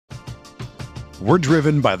We're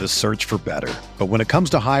driven by the search for better. But when it comes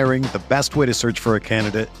to hiring, the best way to search for a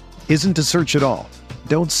candidate isn't to search at all.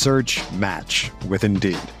 Don't search, match with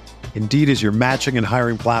Indeed. Indeed is your matching and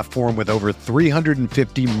hiring platform with over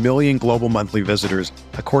 350 million global monthly visitors,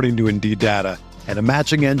 according to Indeed data, and a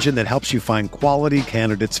matching engine that helps you find quality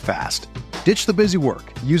candidates fast. Ditch the busy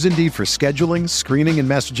work. Use Indeed for scheduling, screening, and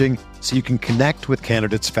messaging so you can connect with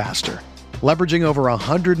candidates faster. Leveraging over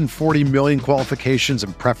 140 million qualifications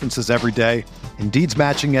and preferences every day, Indeed's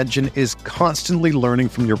matching engine is constantly learning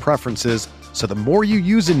from your preferences, so the more you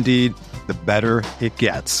use Indeed, the better it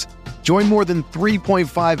gets. Join more than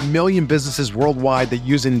 3.5 million businesses worldwide that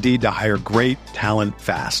use Indeed to hire great talent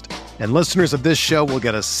fast. And listeners of this show will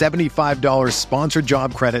get a $75 sponsored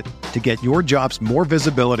job credit to get your jobs more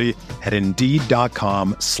visibility at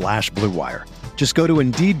Indeed.com/Blue Wire. Just go to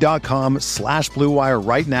Indeed.com/Blue Wire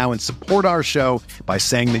right now and support our show by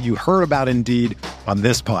saying that you heard about Indeed on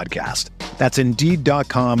this podcast. That's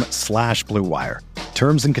Indeed.com/Blue Wire.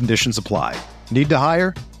 Terms and conditions apply. Need to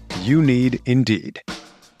hire? You need Indeed.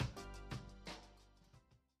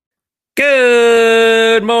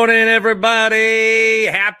 Good morning, everybody.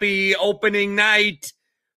 Happy opening night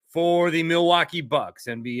for the Milwaukee Bucks.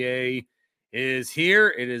 NBA is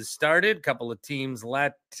here. It has started. A couple of teams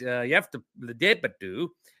left to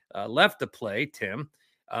play, Tim.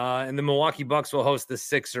 And the Milwaukee Bucks will host the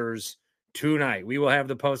Sixers tonight. We will have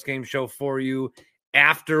the postgame show for you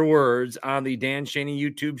afterwards on the Dan Shaney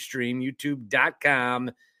YouTube stream,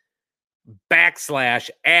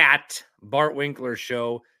 youtube.com/@Bart Winkler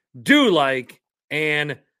Show. Do like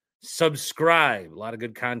and subscribe. A lot of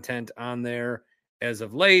good content on there as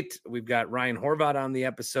of late. We've got Ryan Horvat on the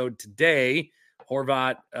episode today.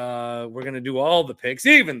 Horvat, we're going to do all the picks,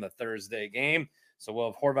 even the Thursday game. So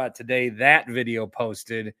we'll have Horvat today, that video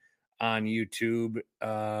posted on YouTube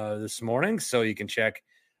this morning. So you can check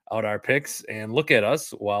out our picks and look at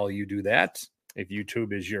us while you do that, if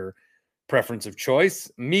YouTube is your preference of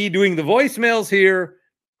choice. Me doing the voicemails here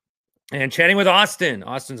and chatting with Austin.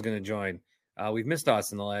 Austin's going to join. We've missed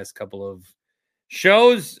Austin the last couple of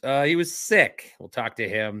shows. He was sick. We'll talk to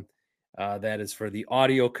him. That is for the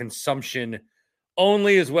audio consumption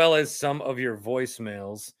only, as well as some of your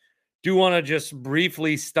voicemails. Do want to just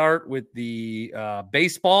briefly start with the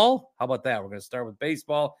baseball. How about that? We're going to start with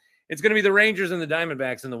baseball. It's going to be the Rangers and the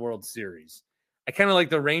Diamondbacks in the World Series. I kind of like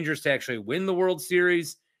the Rangers to actually win the World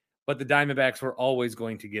Series, but the Diamondbacks were always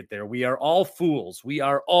going to get there. We are all fools. We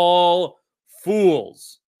are all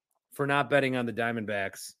fools for not betting on the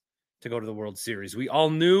Diamondbacks to go to the World Series. We all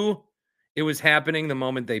knew it was happening the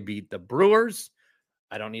moment they beat the Brewers.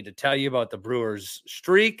 I don't need to tell you about the Brewers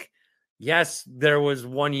streak. Yes, there was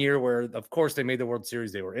one year where, of course, they made the World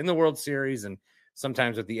Series. They were in the World Series, and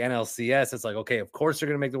sometimes with the NLCS, it's like, okay, of course they're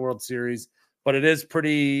going to make the World Series, but it is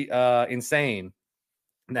pretty insane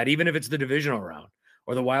that even if it's the divisional round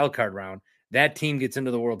or the wild card round, that team gets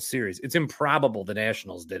into the World Series. It's improbable the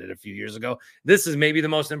Nationals did it a few years ago. This is maybe the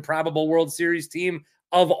most improbable World Series team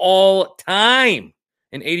of all time.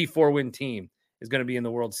 An 84-win team is going to be in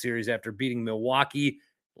the World Series after beating Milwaukee,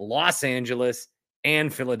 Los Angeles,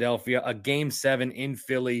 and Philadelphia. A Game 7 in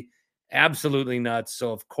Philly. Absolutely nuts.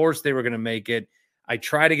 So, of course, they were going to make it. I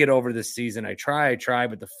try to get over this season. I try,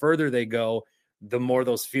 but the further they go, the more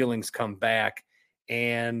those feelings come back.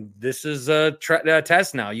 And this is a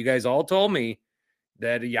test now. You guys all told me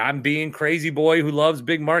that I'm being crazy boy who loves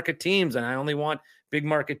big market teams, and I only want big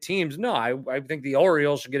market teams. No, I think the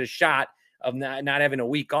Orioles should get a shot of not having a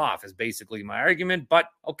week off is basically my argument. But,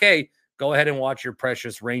 okay, go ahead and watch your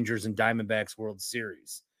precious Rangers and Diamondbacks World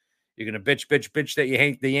Series. You're going to bitch that you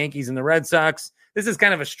hate the Yankees and the Red Sox. This is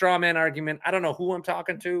kind of a straw man argument. I don't know who I'm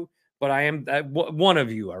talking to, but one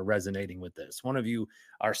of you are resonating with this. One of you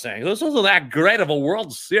are saying, this wasn't that great of a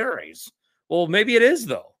World Series. Well, maybe it is,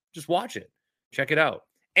 though. Just watch it. Check it out.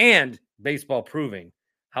 And baseball proving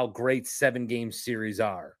how great 7-game series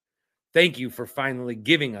are. Thank you for finally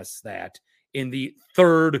giving us that in the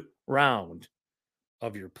third round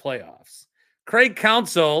of your playoffs. Craig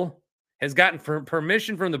Counsell has gotten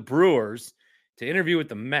permission from the Brewers to interview with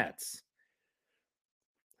the Mets.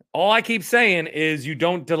 All I keep saying is you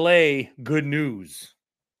don't delay good news.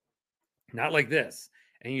 Not like this.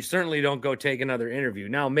 And you certainly don't go take another interview.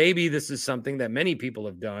 Now, maybe this is something that many people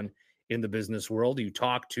have done in the business world. You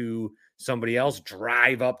talk to somebody else,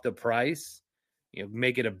 drive up the price,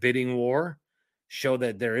 make it a bidding war, show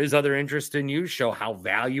that there is other interest in you, show how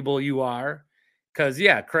valuable you are. Because,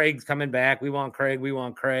 Craig's coming back. We want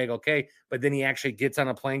Craig. Okay. But then he actually gets on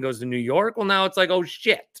a plane, goes to New York. Well, now it's like, oh,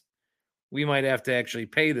 shit. We might have to actually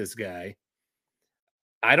pay this guy.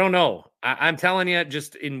 I don't know. I'm telling you,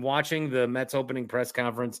 just in watching the Mets opening press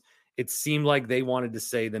conference, it seemed like they wanted to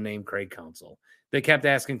say the name Craig Counsell. They kept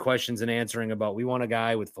asking questions and answering about, we want a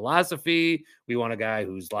guy with philosophy. We want a guy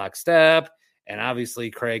who's lockstep. And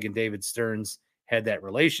obviously, Craig and David Stearns had that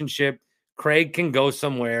relationship. Craig can go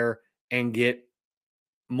somewhere and get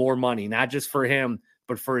more money, not just for him,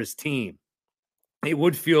 but for his team. It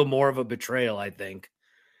would feel more of a betrayal, I think,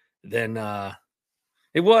 than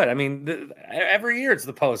it would. I mean, every year it's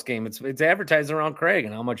the post game. It's advertised around Craig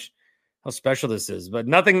and how special this is. But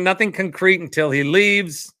nothing concrete until he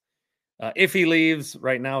leaves. If he leaves,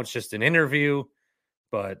 right now it's just an interview.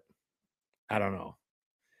 But I don't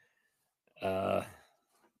know.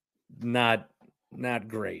 Not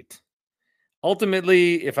great.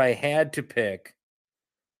 Ultimately, if I had to pick,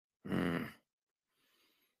 I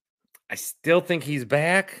still think he's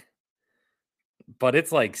back, but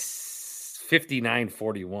it's like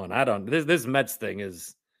 59-41. I don't. This Mets thing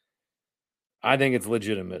is, I think it's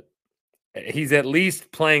legitimate. He's at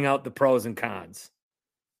least playing out the pros and cons,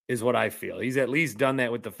 is what I feel. He's at least done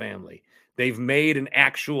that with the family. They've made an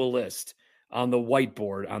actual list on the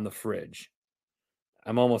whiteboard on the fridge.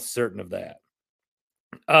 I'm almost certain of that.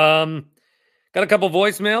 Got a couple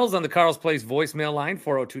voicemails on the Carl's Place voicemail line,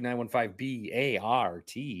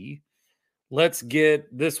 402-915-BART. Let's get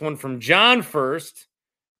this one from John first.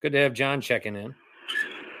 Good to have John checking in.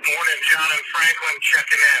 Morning, John and Franklin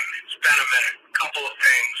checking in. It's been a minute. Couple of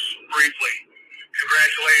things, briefly.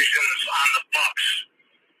 Congratulations on the Bucks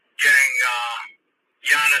getting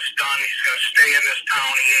Giannis done. He's going to stay in this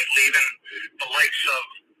town. He ain't leaving. The likes of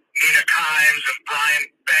Nina Kimes and Brian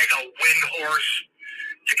Bega Windhorse.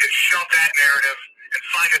 You can shove that narrative and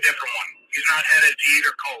find a different one. He's not headed to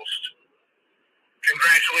either coast.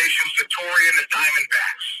 Congratulations to Torrey and the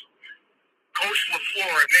Diamondbacks. Coach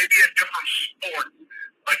LaFleur, it may be a different sport,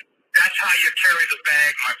 but that's how you carry the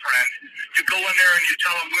bag, my friend. You go in there and you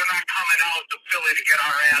tell them, we're not coming out to Philly to get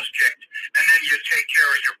our ass kicked, and then you take care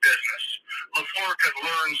of your business. LaFleur could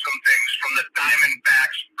learn some things from the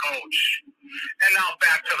Diamondbacks coach. And now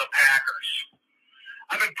back to the Packers.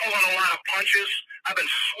 I've been pulling a lot of punches. I've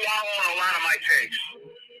been swallowing a lot of my takes.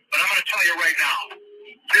 But I'm going to tell you right now,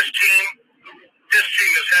 this team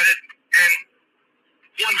is headed in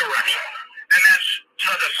one direction, and that's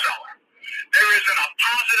to the cellar. There isn't a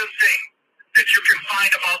positive thing that you can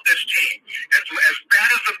find about this team. As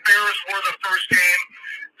bad as the Bears were the first game,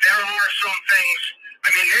 there are some things.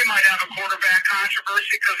 I mean, they might have a quarterback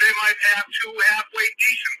controversy because they might have two halfway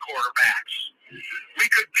decent quarterbacks.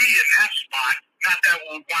 We could be in that spot. Not that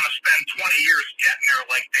we'll want to spend 20 years getting there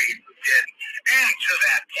like they did. And to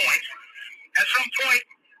that point, at some point,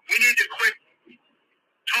 we need to quit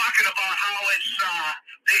talking about how it's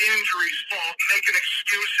the injuries' fault, making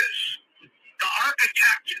excuses. The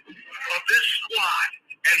architect of this squad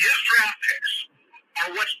and his draft picks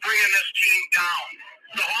are what's bringing this team down.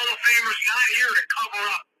 The Hall of Famer's not here to cover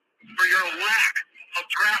up for your lack of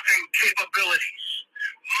drafting capabilities.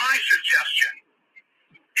 My suggestion,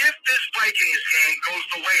 if this Vikings game goes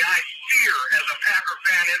the way I fear as a Packer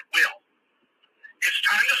fan it will, it's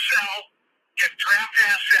time to sell, get draft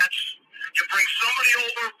assets. You bring somebody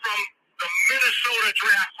over from the Minnesota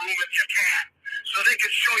draft room if you can, so they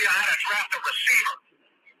can show you how to draft a receiver.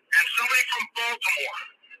 And somebody from Baltimore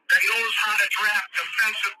that knows how to draft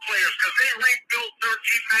defensive players, because they rebuilt their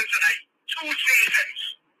defense in 2 seasons.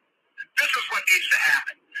 This is what needs to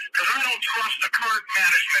happen, because I don't trust the current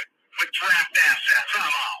management with draft assets. I'm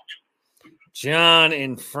out. John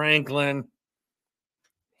in Franklin,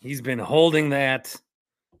 he's been holding that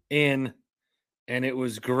in, and it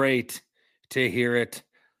was great to hear it.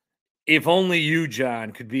 If only you,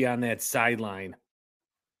 John, could be on that sideline.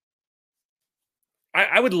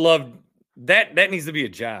 I would love that. That needs to be a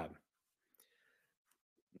job.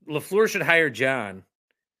 LaFleur should hire John.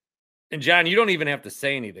 And John, you don't even have to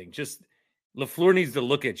say anything. Just LaFleur needs to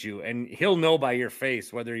look at you, and he'll know by your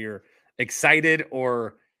face whether you're excited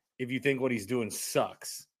or if you think what he's doing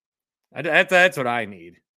sucks. That's what I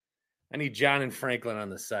need. I need John and Franklin on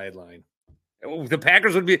the sideline. The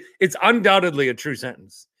Packers would be, it's undoubtedly a true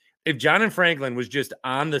sentence. If John and Franklin was just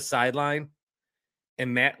on the sideline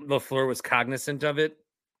and Matt LaFleur was cognizant of it,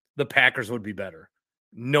 the Packers would be better.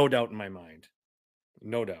 No doubt in my mind.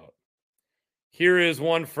 No doubt. Here is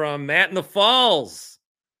one from Matt in the Falls.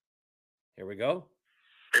 Here we go.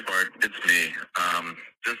 Hey, Bart, it's me.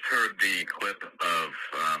 Just heard the clip of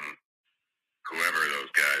whoever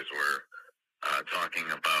those guys were talking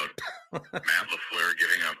about Matt LaFleur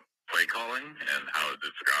giving up play calling and how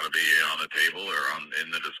it's got to be on the table or in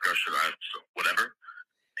the discussion, whatever.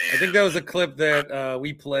 And I think that was a clip that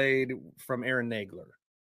we played from Aaron Nagler.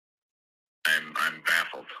 I'm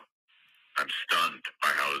baffled. I'm stunned by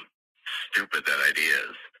how stupid that idea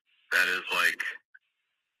is. That is like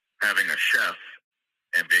having a chef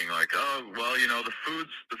and being like, oh, well, the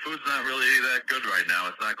food's not really that good right now.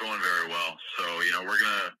 It's not going very well. So, we're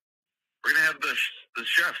gonna have the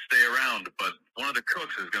chef stay around, but one of the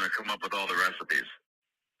cooks is gonna come up with all the recipes.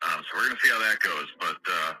 So we're gonna see how that goes. But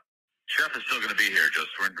chef is still gonna be here.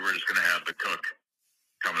 We're just gonna have the cook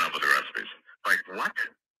coming up with the recipes. Like, what?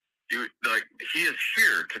 He is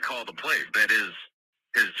here to call the plays. That is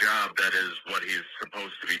his job. That is what he's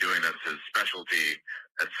supposed to be doing. That's his specialty,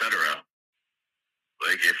 etc.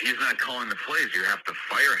 Like, if he's not calling the plays, you have to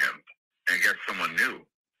fire him and get someone new.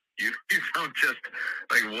 You don't just,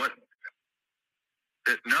 like, what?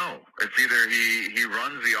 No. It's either he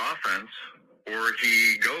runs the offense or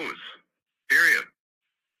he goes. Period.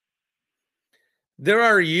 There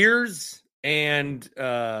are years and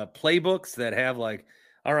playbooks that have like,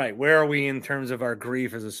 all right, where are we in terms of our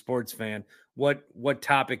grief as a sports fan? What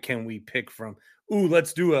topic can we pick from? Ooh,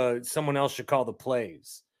 let's do someone else should call the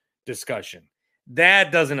plays discussion.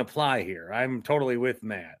 That doesn't apply here. I'm totally with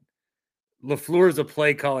Matt. LaFleur is a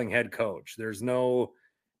play calling head coach. There's no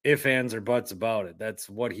ifs, ands, or buts about it. That's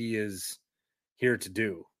what he is here to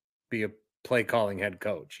do. Be a play calling head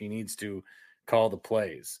coach. He needs to call the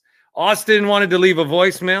plays. Austin wanted to leave a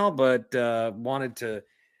voicemail, but wanted to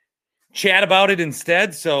chat about it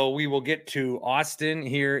instead. So we will get to Austin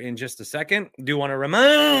here in just a second. Do want to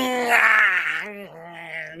remind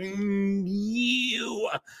you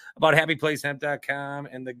about happyplacehemp.com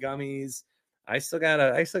and the gummies. I still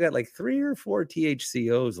got like 3 or 4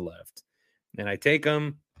 THCOs left, and I take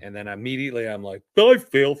them, and then immediately I'm like, I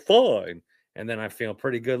feel fine, and then I feel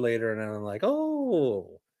pretty good later, and then I'm like,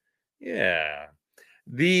 oh yeah,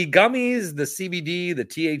 the gummies, the CBD, the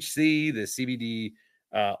THC, the CBD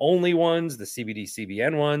only ones, the CBD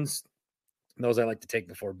CBN ones, those I like to take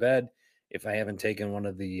before bed. If I haven't taken one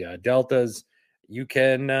of the deltas, you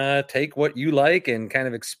can take what you like and kind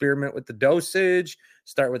of experiment with the dosage.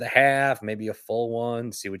 Start with a half, maybe a full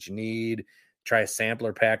one, see what you need. Try a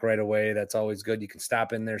sampler pack right away. That's always good. You can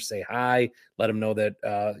stop in there, say hi, let them know that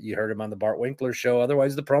you heard him on the Bart Winkler show.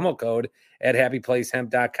 Otherwise, the promo code at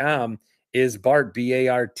happyplacehemp.com is Bart,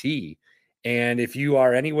 B-A-R-T. And if you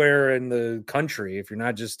are anywhere in the country, if you're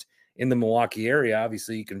not just in the Milwaukee area,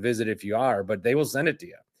 obviously you can visit if you are, but they will send it to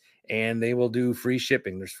you. And they will do free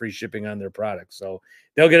shipping. There's free shipping on their products. So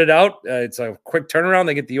they'll get it out. It's a quick turnaround.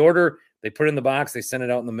 They get the order. They put it in the box. They send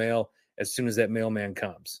it out in the mail as soon as that mailman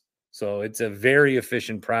comes. So it's a very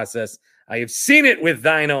efficient process. I have seen it with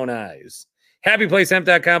thine own eyes.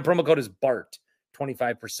 Happyplacehemp.com. Promo code is BART.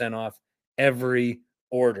 25% off every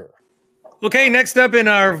order. Okay, next up in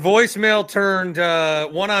our voicemail turned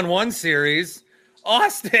one-on-one series,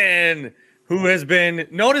 Austin, who has been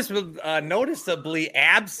noticeably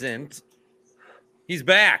absent. He's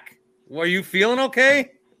back. Are you feeling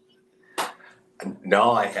okay?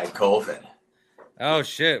 No, I had COVID. Oh,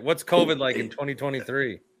 shit. What's COVID like in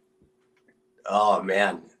 2023? Oh,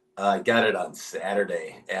 man. I got it on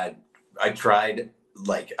Saturday. And I tried,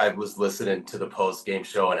 I was listening to the post-game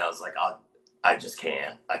show, and I was like, I just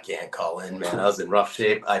can't. I can't call in, man. I was in rough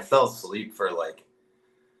shape. I fell asleep for,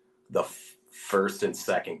 the first and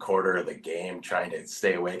second quarter of the game trying to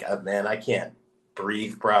stay awake. Man, I can't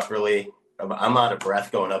breathe properly. I'm out of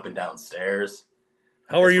breath going up and down stairs.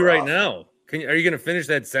 How are you right now? Are you going to finish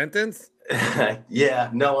that sentence?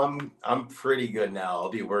 Yeah, no, I'm pretty good now.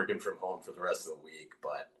 I'll be working from home for the rest of the week,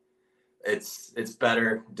 but it's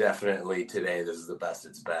better definitely today. This is the best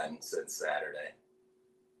it's been since Saturday.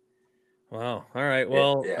 Wow. All right.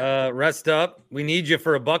 Well, yeah. Rest up. We need you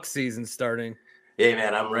for a Buck season starting. Hey,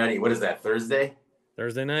 man, I'm ready. What is that, Thursday?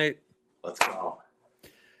 Thursday night. Let's go.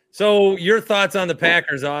 So your thoughts on the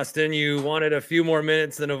Packers, Austin? You wanted a few more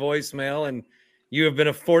minutes than a voicemail, and you have been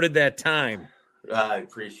afforded that time. I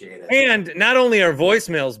appreciate it. And not only are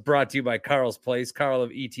voicemails brought to you by Carl's Place,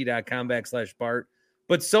 carlof.et.com/Bart,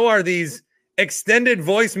 but so are these extended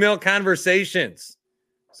voicemail conversations.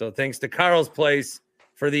 So thanks to Carl's Place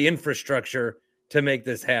for the infrastructure to make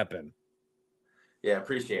this happen. Yeah,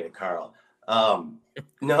 appreciate it, Carl.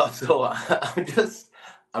 No, so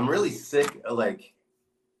I'm really sick.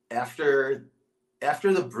 After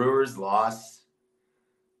the Brewers loss,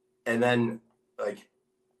 and then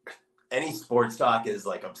any sports talk is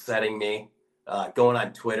upsetting me. Going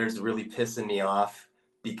on Twitter is really pissing me off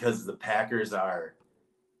because the Packers are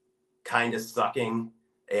kind of sucking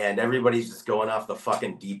and everybody's just going off the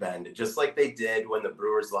fucking deep end, just like they did when the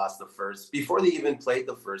Brewers lost before they even played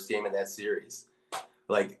the first game in that series.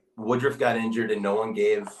 Woodruff got injured and no one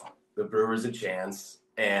gave the Brewers a chance.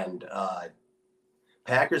 And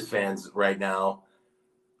Packers fans right now,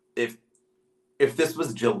 if if this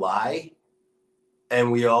was July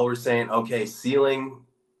and we all were saying, okay, ceiling,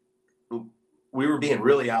 we were being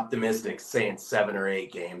really optimistic saying 7 or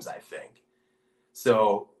 8 games, I think.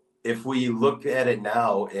 So if we look at it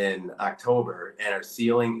now in October and our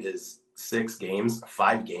ceiling is 6 games,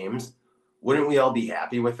 5 games, wouldn't we all be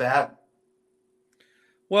happy with that?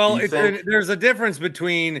 Well, there's a difference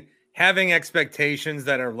between having expectations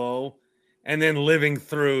that are low and then living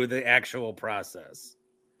through the actual process.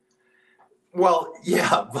 Well,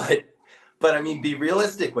 yeah, but I mean, be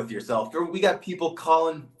realistic with yourself. We got people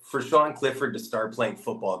calling for Sean Clifford to start playing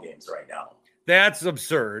football games right now. That's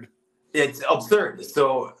absurd. It's absurd.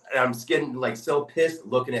 So I'm just getting like so pissed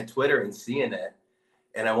looking at Twitter and seeing it.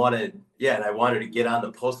 And I wanted to get on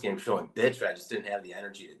the post-game show and bitch, but I just didn't have the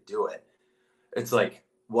energy to do it. It's like,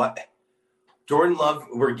 what? Jordan Love,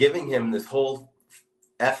 we're giving him this whole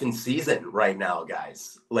effing season right now,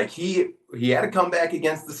 guys. Like he had to come back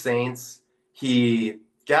against the Saints. He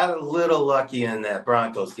got a little lucky in that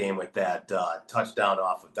Broncos game with that touchdown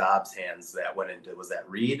off of Dobbs' hands that went into, was that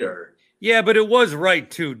Reed or? Yeah, but it was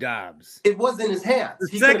right to Dobbs. It was in his hands.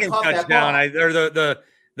 The second touchdown, or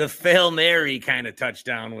the Hail Mary kind of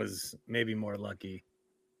touchdown was maybe more lucky.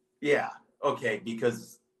 Yeah. Okay.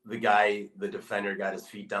 Because the defender got his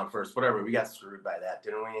feet down first, whatever. We got screwed by that,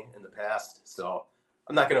 didn't we, in the past? So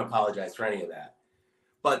I'm not going to apologize for any of that.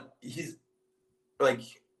 But he's like,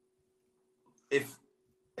 if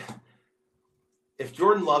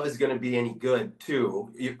Jordan Love is going to be any good too,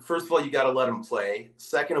 first of all, you got to let him play.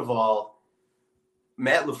 Second of all,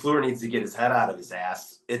 Matt LaFleur needs to get his head out of his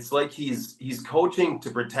ass. It's like he's coaching to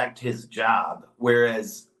protect his job,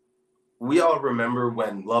 whereas we all remember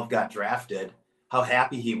when Love got drafted, how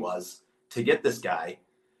happy he was to get this guy.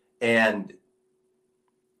 And,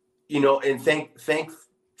 and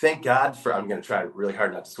thank God for, I'm going to try really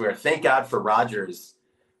hard not to swear. Thank God for Rodgers,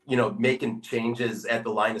 making changes at the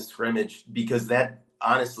line of scrimmage, because that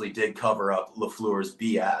honestly did cover up LaFleur's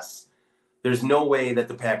BS. There's no way that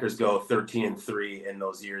the Packers go 13-3 in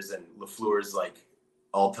those years, and LaFleur's like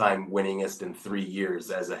all-time winningest in 3 years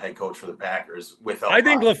as a head coach for the Packers. I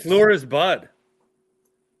think LaFleur is Bud.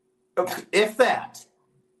 If that.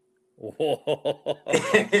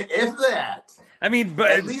 If that. I mean, but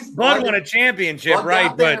at least Bud won a championship,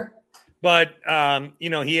 right? But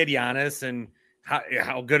he had Giannis, and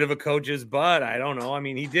how good of a coach is Bud? I don't know. I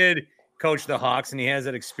mean, he did coach the Hawks, and he has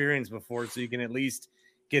that experience before, so you can at least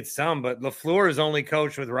get some. But LaFleur is only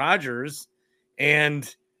coached with Rodgers,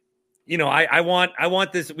 and I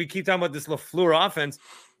want this. We keep talking about this LaFleur offense.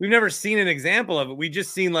 We've never seen an example of it. We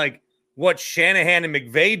just seen like what Shanahan and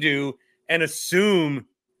McVay do, and assume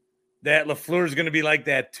that LaFleur is going to be like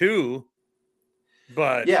that too.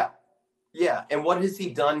 But yeah. And what has he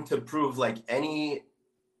done to prove like any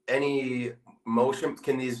motion?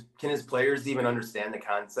 Can his players even understand the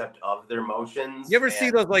concept of their motions? You ever see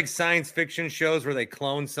those like science fiction shows where they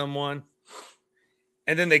clone someone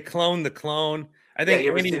and then they clone the clone? I think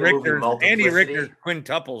Andy Richter's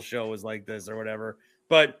quintuple show was like this or whatever.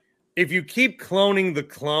 But if you keep cloning the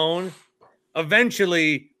clone,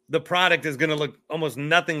 eventually the product is going to look almost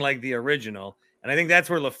nothing like the original. And I think that's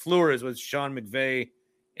where LaFleur is with Sean McVay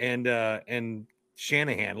and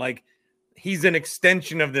Shanahan. Like, he's an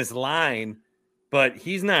extension of this line, but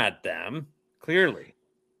he's not them, clearly.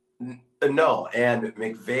 No, and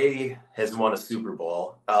McVay has won a Super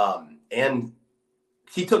Bowl. And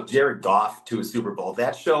he took Jared Goff to a Super Bowl.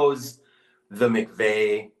 That shows the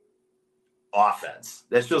McVay offense.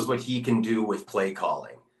 That shows what he can do with play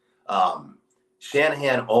calling.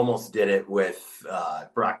 Shanahan almost did it with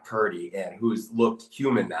Brock Purdy, and who's looked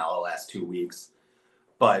human now the last 2 weeks.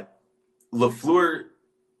 But LaFleur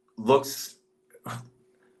looks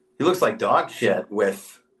like dog shit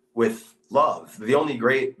with Love. The only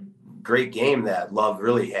great game that Love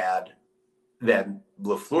really had that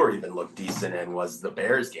LaFleur even looked decent in was the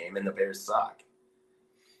Bears game, and the Bears suck.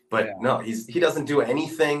 But no, he doesn't do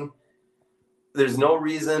anything. There's no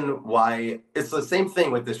reason why. It's the same thing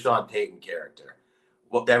with the Sean Payton character.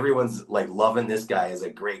 Well, everyone's like loving this guy as a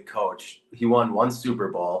great coach. He won 1 Super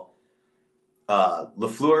Bowl.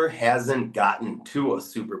 LaFleur hasn't gotten to a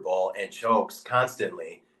Super Bowl and chokes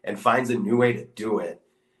constantly and finds a new way to do it.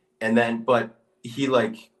 And then, but he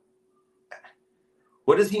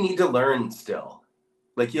what does he need to learn still?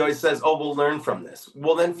 Like he always says, oh, we'll learn from this.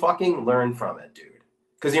 Well, then fucking learn from it, dude.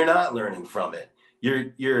 Because you're not learning from it.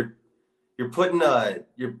 You're putting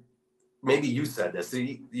maybe you said this.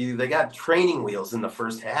 They got training wheels in the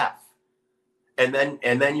first half, and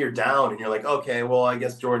then you're down, and you're like, okay, well, I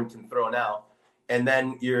guess Jordan can throw now. And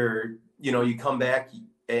then you come back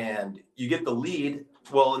and you get the lead.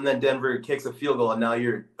 Well, and then Denver kicks a field goal, and now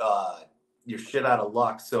you're you're shit out of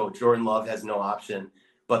luck. So Jordan Love has no option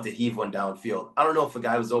but to heave one downfield. I don't know if a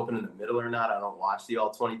guy was open in the middle or not. I don't watch the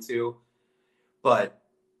all 22, and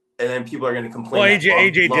then people are going to complain. Well,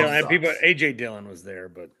 AJ Dillon was there,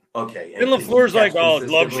 but okay. And LaFleur's like, oh,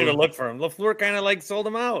 Love should have looked for him. LaFleur kind of like sold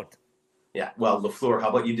him out. Yeah. Well, LaFleur, how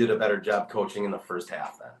about you did a better job coaching in the first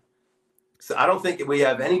half then? So I don't think we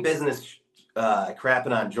have any business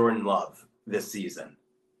crapping on Jordan Love this season.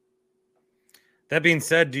 That being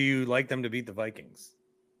said, do you like them to beat the Vikings?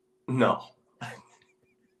 No.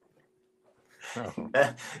 Oh.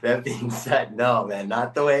 That being said, no, man,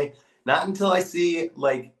 not until I see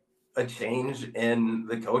like a change in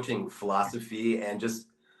the coaching philosophy and just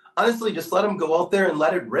honestly, just let them go out there and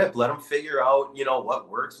let it rip. Let them figure out, what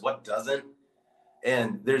works, what doesn't.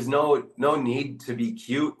 And there's no need to be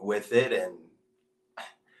cute with it. And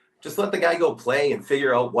just let the guy go play and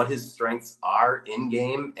figure out what his strengths are in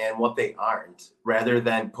game and what they aren't, rather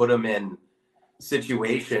than put him in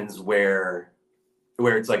situations where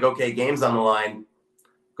it's like, okay, game's on the line,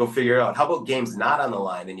 go figure it out. How about game's not on the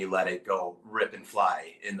line and you let it go rip and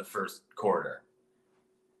fly in the first quarter?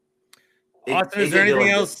 Austin, is there anything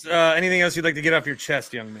else you'd like to get off your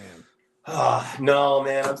chest, young man? No,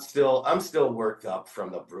 man, I'm still worked up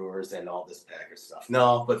from the Brewers and all this Packers stuff.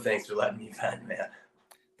 No, but thanks for letting me vent, man.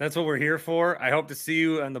 That's what we're here for. I hope to see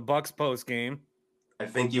you on the Bucks post game. I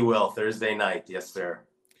think you will Thursday night. Yes, sir.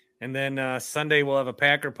 And then Sunday we'll have a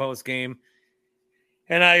Packer post game.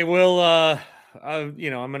 And I will, I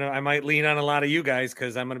might lean on a lot of you guys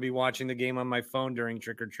because I'm going to be watching the game on my phone during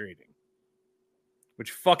trick-or-treating,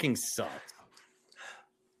 which fucking sucks.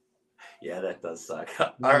 Yeah, that does suck.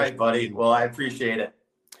 All right, buddy. Well, I appreciate it.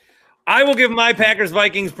 I will give my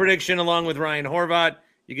Packers-Vikings prediction along with Ryan Horvat.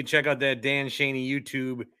 You can check out that Dan Shaney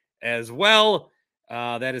YouTube as well.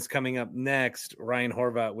 That is coming up next. Ryan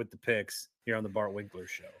Horvat with the picks here on the Bart Winkler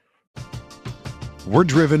Show. We're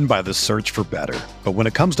driven by the search for better. But when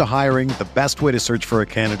it comes to hiring, the best way to search for a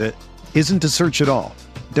candidate isn't to search at all.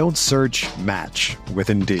 Don't search, match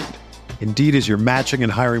with Indeed. Indeed is your matching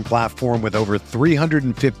and hiring platform with over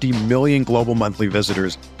 350 million global monthly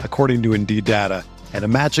visitors, according to Indeed data, and a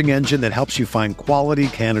matching engine that helps you find quality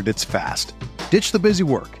candidates fast. Ditch the busy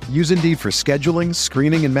work. Use Indeed for scheduling,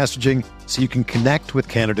 screening, and messaging so you can connect with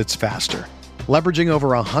candidates faster. Leveraging over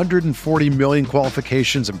 140 million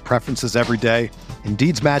qualifications and preferences every day,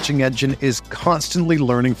 Indeed's matching engine is constantly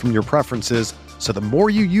learning from your preferences, so the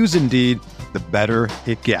more you use Indeed, the better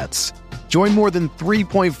it gets. Join more than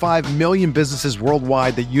 3.5 million businesses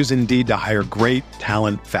worldwide that use Indeed to hire great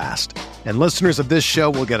talent fast. And listeners of this show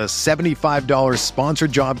will get a $75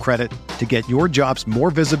 sponsored job credit to get your jobs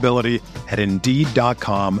more visibility at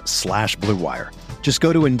Indeed.com/Blue Wire. Just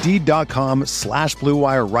go to Indeed.com/Blue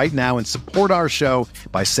Wire right now and support our show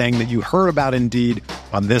by saying that you heard about Indeed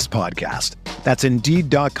on this podcast. That's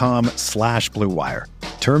Indeed.com/Blue Wire.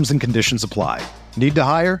 Terms and conditions apply. Need to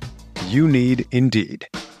hire? You need Indeed.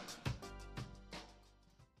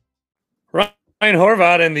 Ryan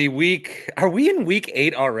Horvat in the week. Are we in week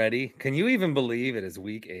 8 already? Can you even believe it is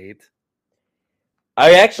week 8?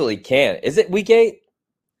 I actually can't. Is it week 8?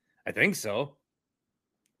 I think so.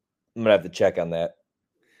 I'm going to have to check on that.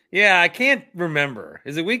 Yeah, I can't remember.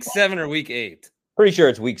 Is it week 7 or week 8? Pretty sure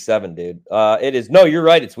it's week 7, dude. It is. No, you're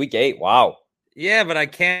right. It's week 8. Wow. Yeah, but I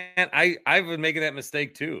can't. I've been making that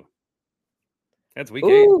mistake too. That's week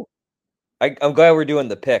Ooh. 8. I'm glad we're doing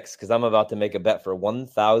the picks because I'm about to make a bet for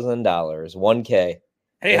 $1,000, $1K.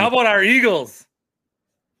 Hey, how about our Eagles?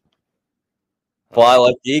 Well, I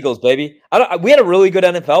like the Eagles, baby. We had a really good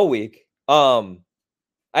NFL week. I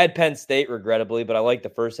had Penn State, regrettably, but I liked the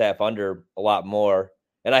first half under a lot more.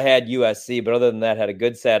 And I had USC, but other than that, had a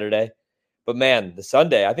good Saturday. But, man, the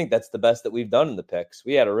Sunday, I think that's the best that we've done in the picks.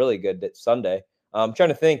 We had a really good Sunday. I'm trying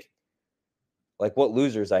to think, like, what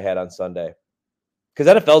losers I had on Sunday. Because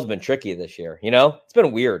NFL's been tricky this year, you know? It's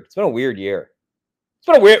been weird. It's been a weird year. It's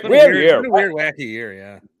been a weird year. It's been a weird, wacky year,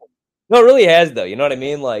 yeah. No, it really has, though. You know what I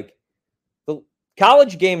mean? Like, the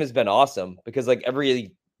college game has been awesome because, like,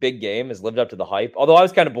 every big game has lived up to the hype. Although I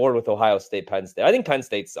was kind of bored with Ohio State, Penn State. I think Penn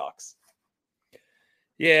State sucks.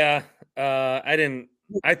 Yeah, I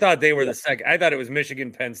thought they were the second. I thought it was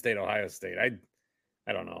Michigan, Penn State, Ohio State. I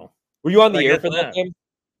don't know. Were you on the air for that game?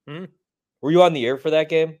 Were you on the air for that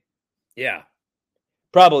game? Yeah.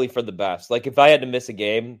 Probably for the best. Like, if I had to miss a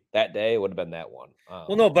game that day, it would have been that one.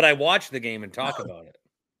 Well, no, but I watched the game and talk about it.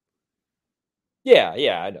 Yeah,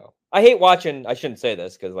 I know. I hate watching. I shouldn't say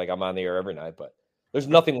this because, like, I'm on the air every night, but there's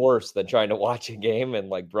nothing worse than trying to watch a game and,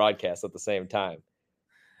 like, broadcast at the same time.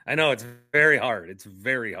 I know. It's very hard. It's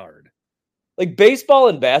very hard. Like, baseball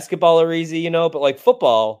and basketball are easy, you know, but, like,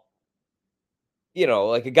 football,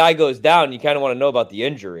 like a guy goes down, you kind of want to know about the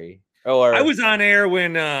injury. Or I was on air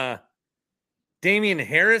when Damian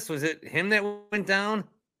Harris, was it him that went down?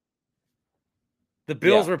 The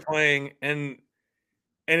Bills were playing, and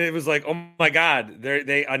it was like, oh my God,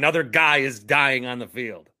 another guy is dying on the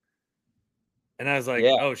field. And I was like,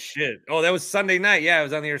 oh shit. Oh, that was Sunday night. Yeah, I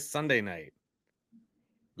was on the air Sunday night.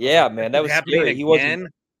 Yeah, man, that was scary. He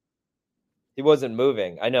wasn't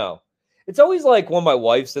moving. I know. It's always like when my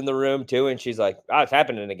wife's in the room too, and she's like, "Oh, it's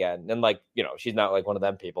happening again." And like, she's not like one of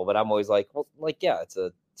them people, but I'm always like, well, like, yeah, it's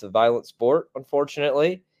a violent sport,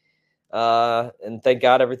 unfortunately. And thank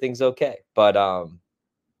God everything's okay. But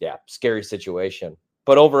yeah, scary situation.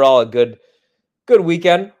 But overall, a good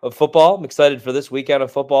weekend of football. I'm excited for this weekend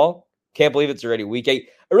of football. Can't believe it's already week 8.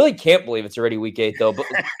 I really can't believe it's already week 8 though, but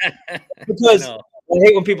because I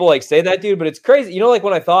hate when people like say that, dude, but it's crazy. Like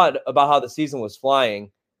when I thought about how the season was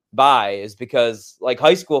flying by is because like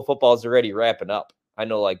high school football is already wrapping up. I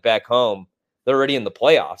know like back home, they're already in the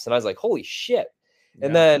playoffs. And I was like, holy shit. Yeah.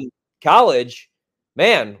 And then college,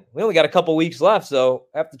 man, we only got a couple weeks left. So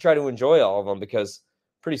I have to try to enjoy all of them because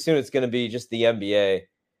pretty soon it's going to be just the NBA.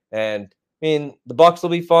 And I mean, the Bucks will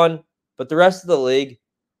be fun, but the rest of the league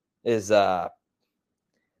is, I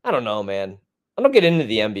don't know, man. I don't get into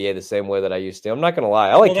the NBA the same way that I used to. I'm not going to lie.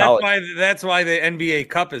 I like college. That's why the NBA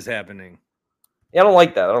Cup is happening. Yeah, I don't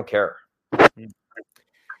like that. I don't care.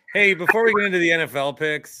 Hey, before we get into the NFL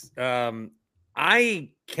picks, I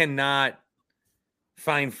cannot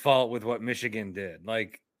find fault with what Michigan did.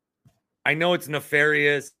 Like, I know it's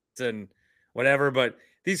nefarious and whatever, but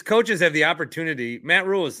these coaches have the opportunity. Matt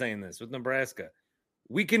Rule is saying this with Nebraska.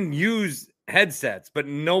 We can use headsets, but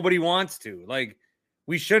nobody wants to. Like,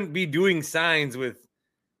 we shouldn't be doing signs with,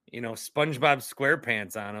 SpongeBob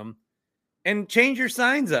SquarePants on them. And change your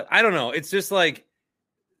signs up. I don't know. It's just like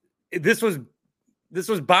this was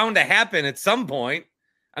bound to happen at some point.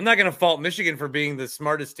 I'm not going to fault Michigan for being the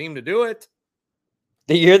smartest team to do it.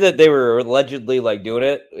 The year that they were allegedly like doing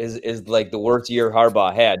it is like the worst year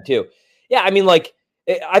Harbaugh had too. Yeah, I mean, like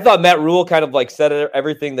I thought Matt Rule kind of like said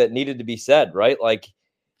everything that needed to be said, right? Like,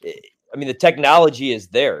 I mean, the technology is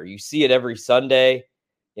there. You see it every Sunday.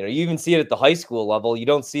 You even see it at the high school level. You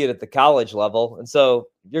don't see it at the college level. And so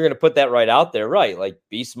you're going to put that right out there, right? Like,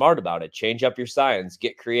 be smart about it. Change up your signs.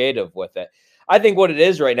 Get creative with it. I think what it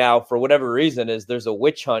is right now, for whatever reason, is there's a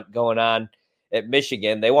witch hunt going on at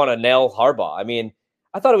Michigan. They want to nail Harbaugh. I mean,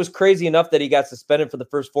 I thought it was crazy enough that he got suspended for the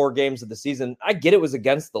first 4 games of the season. I get it was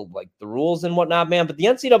against the rules and whatnot, man. But the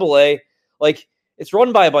NCAA, it's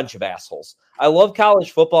run by a bunch of assholes. I love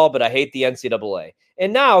college football, but I hate the NCAA.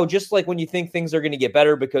 And now, just like when you think things are going to get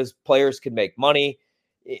better because players can make money,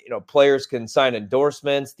 players can sign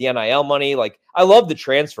endorsements, the NIL money. Like, I love the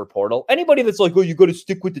transfer portal. Anybody that's like, oh, you got to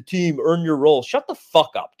stick with the team, earn your role. Shut the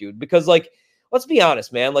fuck up, dude. Because, let's be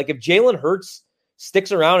honest, man. Like, if Jalen Hurts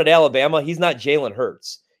sticks around at Alabama, he's not Jalen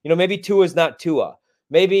Hurts. Maybe Tua's not Tua.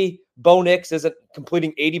 Maybe Bo Nix isn't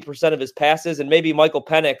completing 80% of his passes, and maybe Michael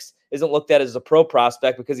Penix isn't looked at as a pro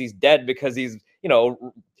prospect because he's dead because he's,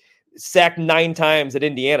 sacked 9 times at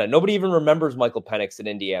Indiana. Nobody even remembers Michael Penix at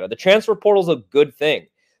Indiana. The transfer portal is a good thing.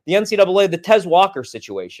 The NCAA, the Tez Walker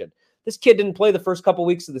situation. This kid didn't play the first couple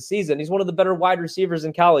weeks of the season. He's one of the better wide receivers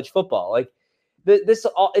in college football. It's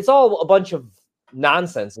all a bunch of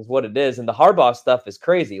nonsense is what it is. And the Harbaugh stuff is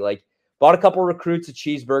crazy. Bought a couple recruits a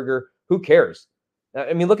cheeseburger. Who cares?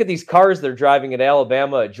 I mean, look at these cars they're driving at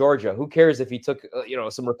Alabama, at Georgia. Who cares if he took,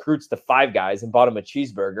 some recruits to Five Guys and bought him a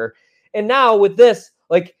cheeseburger? And now with this,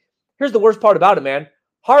 here's the worst part about it, man.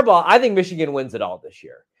 Harbaugh, I think Michigan wins it all this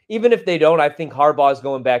year. Even if they don't, I think Harbaugh is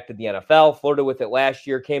going back to the NFL. Flirted with it last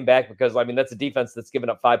year, came back because, that's a defense that's given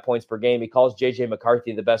up 5 points per game. He calls J.J.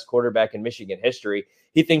 McCarthy the best quarterback in Michigan history.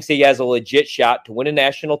 He thinks he has a legit shot to win a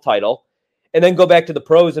national title and then go back to the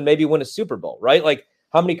pros and maybe win a Super Bowl, right?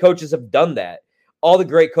 How many coaches have done that? All the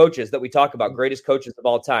great coaches that we talk about, greatest coaches of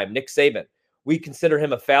all time, Nick Saban, we consider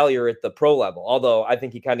him a failure at the pro level, although I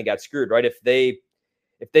think he kind of got screwed, right? If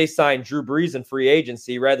they signed Drew Brees in free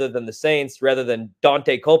agency rather than the Saints, rather than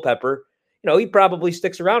Dante Culpepper, he probably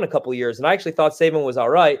sticks around a couple of years. And I actually thought Saban was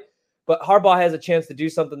all right, but Harbaugh has a chance to do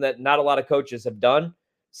something that not a lot of coaches have done.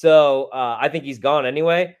 So I think he's gone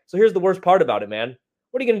anyway. So here's the worst part about it, man.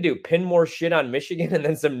 What are you going to do? Pin more shit on Michigan and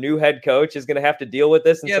then some new head coach is going to have to deal with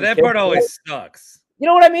this? And yeah, that part always sucks. You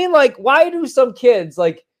know what I mean? Why do some kids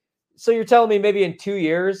so you're telling me maybe in 2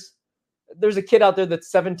 years, there's a kid out there that's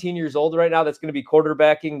 17 years old right now that's going to be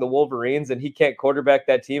quarterbacking the Wolverines and he can't quarterback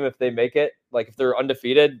that team if they make it, if they're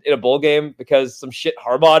undefeated in a bowl game because some shit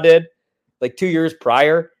Harbaugh did 2 years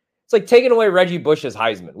prior. It's like taking away Reggie Bush's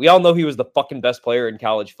Heisman. We all know he was the fucking best player in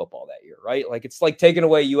college football that year, right? Like, it's like taking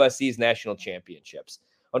away USC's national championships.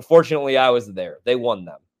 Unfortunately, I was there. They won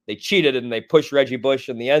them. They cheated and they pushed Reggie Bush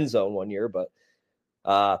in the end zone one year. But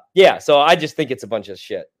yeah, so I just think it's a bunch of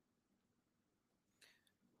shit.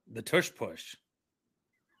 The tush push.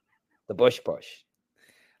 The Bush push.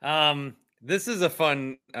 This is a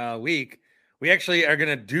fun week. We actually are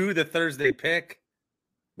going to do the Thursday pick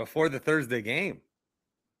before the Thursday game.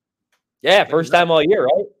 Yeah, first time all year,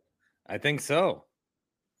 right? I think so.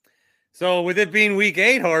 So with it being week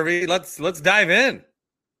 8, Harvey, let's dive in.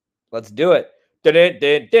 Let's do it.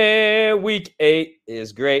 Da-da-da-da. Week 8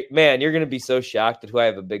 is great. Man, you're going to be so shocked at who I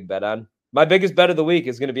have a big bet on. My biggest bet of the week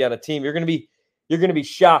is going to be on a team. You're going to be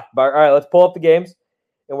shocked by. All right, let's pull up the games.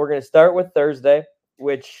 And we're going to start with Thursday,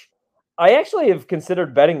 which I actually have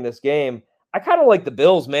considered betting this game. I kind of like the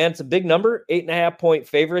Bills, man. It's a big number, 8.5-point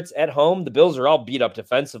favorites at home. The Bills are all beat up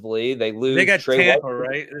defensively. They lose. They got Tampa,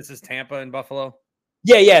 right? This is Tampa and Buffalo.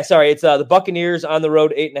 Yeah. Sorry, it's the Buccaneers on the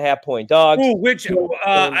road, 8.5-point dogs. Ooh, which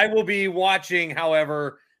I will be watching.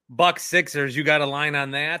 However, Bucks Sixers. You got a line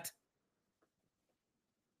on that?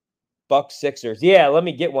 Bucks Sixers. Yeah, let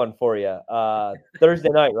me get one for you. Thursday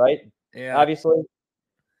night, right? Yeah, obviously.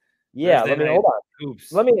 Yeah, hold on.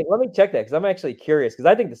 Oops. Let me check that because I'm actually curious because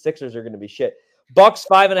I think the Sixers are going to be shit. Bucks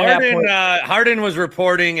 5.5 points. Harden was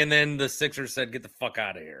reporting, and then the Sixers said, "Get the fuck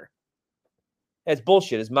out of here." It's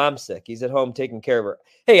bullshit. His mom's sick. He's at home taking care of her.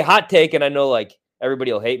 Hey, hot take, and I know like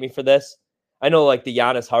everybody will hate me for this. I know like the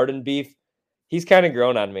Giannis Harden beef. He's kind of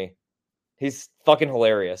grown on me. He's fucking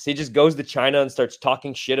hilarious. He just goes to China and starts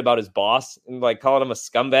talking shit about his boss and like calling him a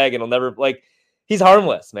scumbag, and he'll never like. He's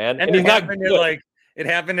harmless, man, and he's not good. It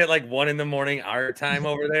happened at like 1 a.m. our time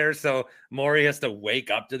over there. So Maury has to wake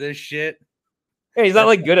up to this shit. Yeah, he's not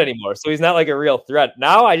like good anymore. So he's not like a real threat.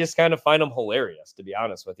 Now I just kind of find him hilarious, to be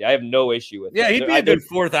honest with you. I have no issue with him. Yeah, he'd be a good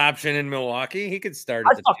fourth option in Milwaukee. He could start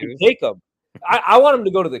at the 2. Take him. I want him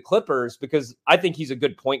to go to the Clippers because I think he's a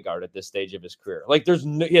good point guard at this stage of his career. Like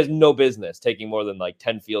he has no business taking more than like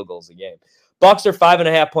 10 field goals a game. Bucks are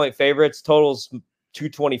 5.5-point favorites. Totals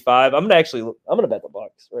 225. I'm gonna bet the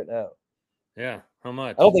Bucks right now. Yeah. How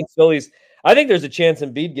much? I don't think Phillies. I think there's a chance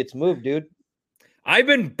Embiid gets moved, dude. I've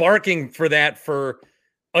been barking for that for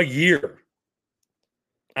a year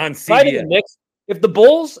on CBS. If the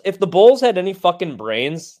Bulls had any fucking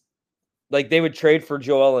brains, like they would trade for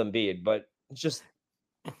Joel Embiid, but it's just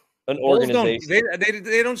an organization.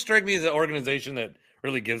 They don't strike me as an organization that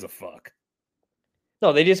really gives a fuck.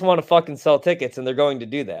 No, they just want to fucking sell tickets, and they're going to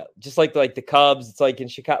do that. Just like the Cubs, it's like in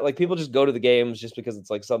Chicago. Like people just go to the games just because it's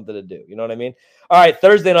like something to do. You know what I mean? All right,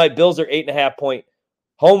 Thursday night, Bills are 8.5-point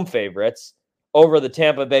home favorites over the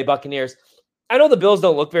Tampa Bay Buccaneers. I know the Bills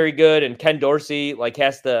don't look very good, and Ken Dorsey like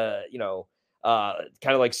has to, kind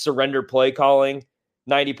of like surrender play calling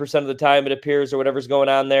 90% of the time it appears, or whatever's going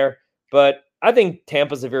on there. But I think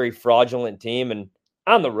Tampa's a very fraudulent team, and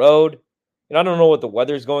on the road. And I don't know what the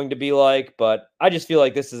weather's going to be like, but I just feel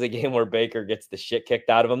like this is a game where Baker gets the shit kicked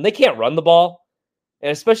out of him. They can't run the ball,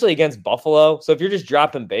 and especially against Buffalo. So if you're just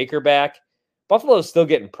dropping Baker back, Buffalo's still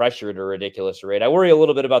getting pressure at a ridiculous rate. I worry a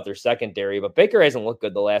little bit about their secondary, but Baker hasn't looked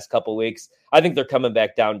good the last couple weeks. I think they're coming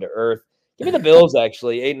back down to earth. Give me the Bills,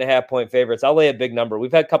 actually, 8.5-point favorites. I'll lay a big number.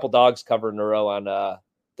 We've had a couple dogs cover in a row on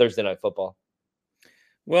Thursday Night Football.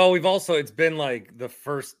 Well, it's been like the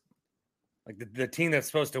first. Like the team that's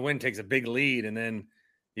supposed to win takes a big lead, and then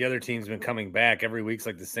the other team's been coming back every week's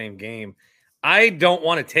like the same game. I don't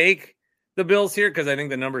want to take the Bills here because I think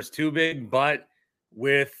the number's too big, but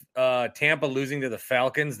with Tampa losing to the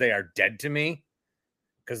Falcons, they are dead to me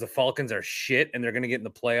because the Falcons are shit and they're going to get in the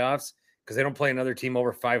playoffs because they don't play another team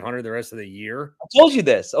over 500 the rest of the year. I told you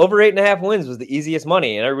this. Over 8.5 wins was the easiest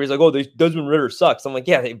money. And everybody's like, oh, Desmond Ridder sucks. I'm like,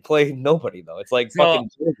 yeah, they play nobody, though. It's like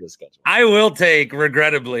fucking schedule. I will take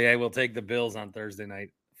the Bills on Thursday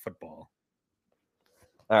Night Football.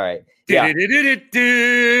 All right. Yeah.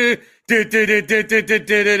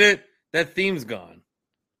 That theme's gone.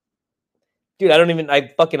 Dude,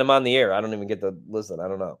 I fucking am on the air. I don't even get to listen. I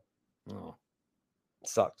don't know. Oh. It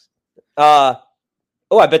sucks. I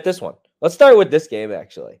bet this one. Let's start with this game,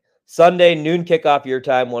 actually. Sunday, noon kickoff your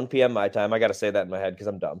time, 1 p.m. my time. I got to say that in my head because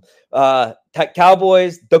I'm dumb. The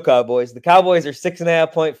Cowboys are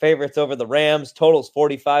 6.5-point favorites over the Rams. Totals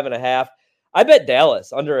 45.5. I bet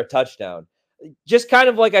Dallas under a touchdown. Just kind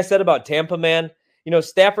of like I said about Tampa, man.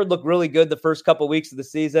 Stafford looked really good the first couple weeks of the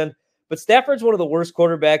season, but Stafford's one of the worst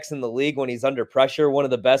quarterbacks in the league when he's under pressure, one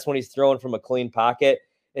of the best when he's throwing from a clean pocket.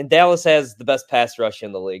 And Dallas has the best pass rush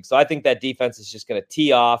in the league. So I think that defense is just going to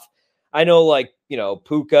tee off. I know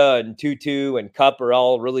Puka and Tutu and Kupp are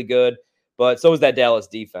all really good, but so was that Dallas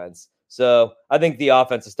defense. So I think the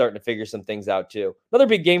offense is starting to figure some things out too. Another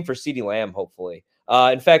big game for CeeDee Lamb, hopefully.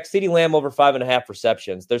 In fact, CeeDee Lamb over 5.5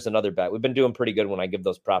 receptions. There's another bet. We've been doing pretty good when I give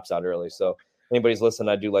those props out early. So anybody's listening,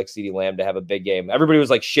 I do like CeeDee Lamb to have a big game. Everybody was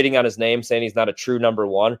like shitting on his name, saying he's not a true number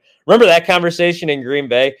one. Remember that conversation in Green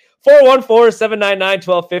Bay?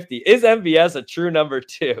 414-799-1250. Is MVS a true number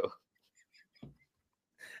two?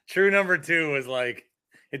 True number two was like,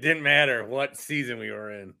 it didn't matter what season we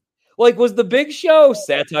were in. Like, was the Big Show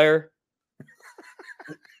satire?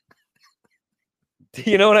 Do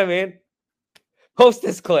you know what I mean? Post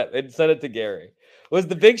this clip and send it to Gary. Was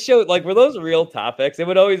the Big Show, like, were those real topics? It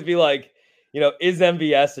would always be like, is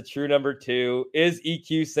MVS a true number two? Is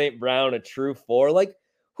EQ St. Brown a true four? Like,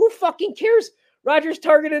 who fucking cares? Rodgers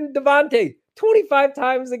targeted Devontae 25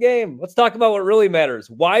 times a game. Let's talk about what really matters.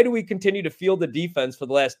 Why do we continue to field the defense for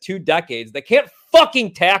the last 2 decades that can't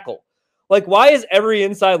fucking tackle? Like, why is every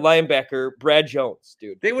inside linebacker Brad Jones,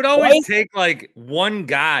 dude? They would always take like one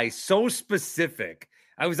guy so specific.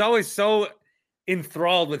 I was always so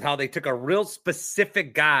enthralled with how they took a real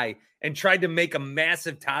specific guy and tried to make a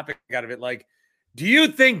massive topic out of it. Like, do you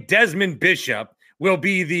think Desmond Bishop will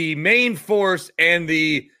be the main force and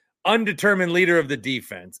the undetermined leader of the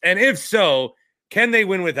defense? And if so, can they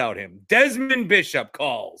win without him? Desmond Bishop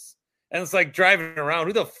calls. And it's like driving around.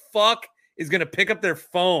 Who the fuck is going to pick up their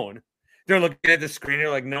phone? They're looking at the screen.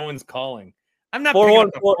 They're like, no one's calling. I'm not picking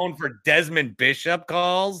up the phone for Desmond Bishop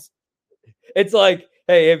calls. It's like,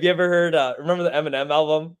 hey, have you ever heard, remember the Eminem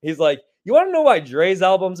album? He's like, you want to know why Dre's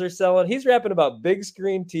albums are selling? He's rapping about big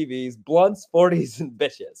screen TVs, blunts, 40s, and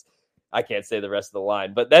bitches. I can't say the rest of the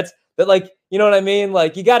line, but like, you know what I mean?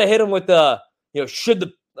 Like, you got to hit him with the, you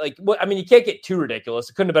can't get too ridiculous.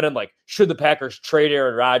 It couldn't have been in like, should the Packers trade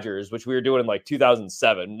Aaron Rodgers, which we were doing in like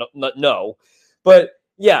 2007. No. But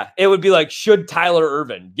yeah, it would be like, should Tyler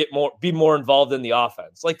Ervin be more involved in the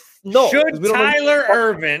offense? Like, no. Should Tyler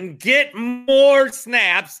Ervin get more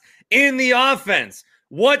snaps in the offense?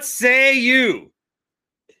 What say you?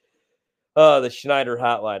 The Schneider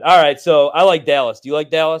hotline. All right, so I like Dallas. Do you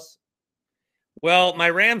like Dallas? Well, my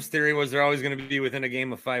Rams theory was they're always going to be within a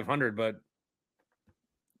game of 500, but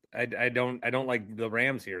I don't like the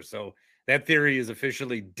Rams here. So that theory is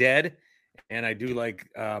officially dead, and I do like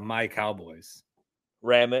my Cowboys.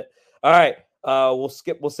 Ram it. All right.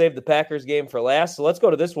 We'll save the Packers game for last. So let's go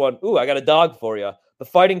to this one. Ooh, I got a dog for you. The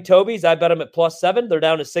Fighting Tobies, I bet them at +7. They're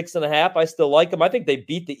down to 6.5. I still like them. I think they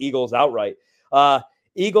beat the Eagles outright.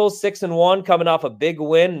 Eagles 6-1 coming off a big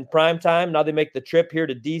win in primetime. Now they make the trip here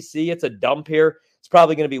to DC. It's a dump here. It's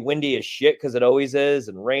probably going to be windy as shit because it always is,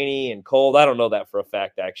 and rainy and cold. I don't know that for a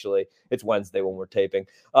fact, actually. It's Wednesday when we're taping.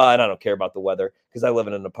 And I don't care about the weather because I live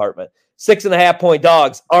in an apartment. 6.5-point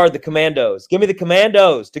dogs are the Commandos. Give me the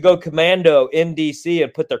Commandos to go commando in DC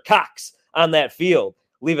and put their cocks on that field.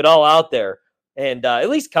 Leave it all out there and at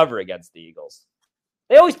least cover against the Eagles.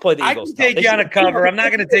 They always play the Eagles. I can take you on a cover. I'm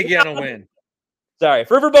not going to take you on a win. Sorry.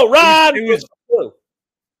 For Riverboat Rod. It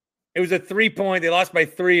was a 3-point. They lost by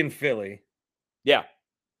 3 in Philly. Yeah.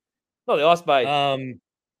 No, they lost by.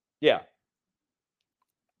 Yeah.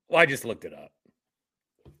 Well, I just looked it up.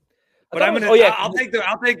 But I'll take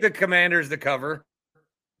the Commanders to cover.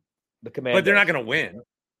 The Commanders. But they're not going to win.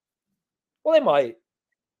 Well, they might.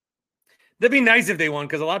 That'd be nice if they won,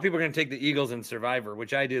 because a lot of people are going to take the Eagles in Survivor,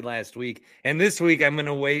 which I did last week. And this week I'm going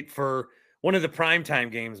to wait for one of the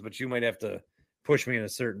primetime games, but you might have to push me in a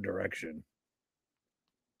certain direction.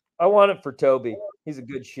 I want it for Toby. He's a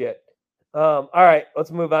good shit. All right, let's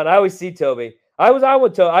move on. I always see Toby. I was on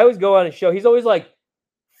with Toby. I always go on his show. He's always like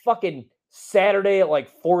fucking Saturday at like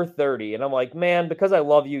 4:30. And I'm like, man, because I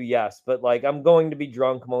love you, yes. But like, I'm going to be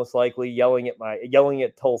drunk most likely, yelling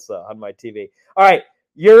at Tulsa on my TV. All right,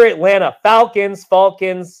 you're Atlanta. Falcons.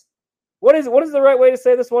 What is the right way to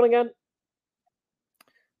say this one again?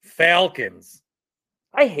 Falcons.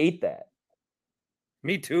 I hate that.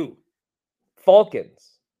 Me too.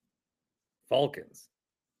 Falcons.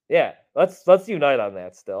 Yeah, let's unite on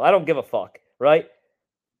that still. I don't give a fuck, right?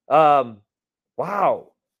 Wow.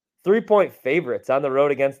 3-point favorites on the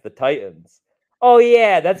road against the Titans. Oh,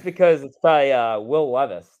 yeah, that's because it's probably Will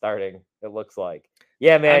Levis starting, it looks like.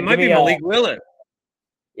 Yeah, man. It might be Malik Willis.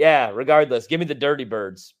 Yeah, regardless. Give me the Dirty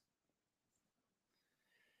Birds.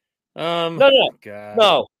 No,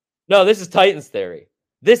 this is Titans theory.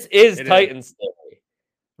 This is Titans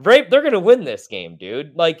theory. They're going to win this game,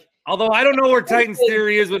 dude. Like, although I don't know where Titans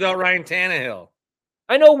theory is without Ryan Tannehill.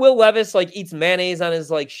 I know Will Levis like eats mayonnaise on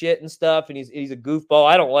his like shit and stuff, and he's a goofball.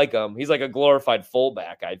 I don't like him. He's like a glorified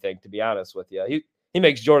fullback, I think, to be honest with you. He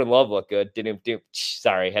makes Jordan Love look good.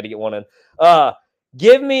 Sorry, had to get one in.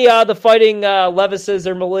 Give me the fighting Levises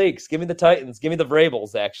or Maliks. Give me the Titans. Give me the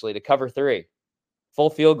Vrabels, actually, to cover 3. Full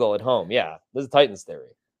field goal at home. Yeah, this is Titans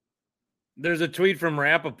theory. There's a tweet from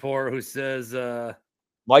Rappaport who says,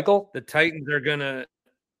 Michael? the Titans are going to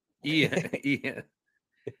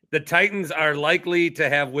the Titans are likely to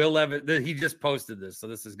have Will Levis. He just posted this, so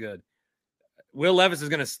this is good. Will Levis is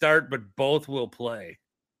going to start, but both will play.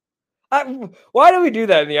 Why do we do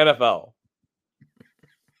that in the NFL?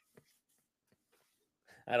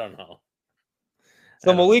 I don't know.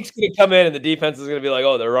 So Malik's going to come in, and the defense is going to be like,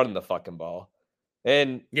 "Oh, they're running the fucking ball,"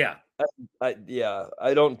 and yeah, I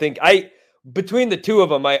don't think between the two of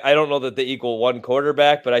them, I don't know that they equal one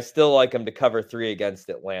quarterback, but I still like them to cover 3 against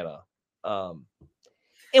Atlanta. And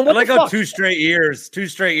I like how 2 straight years,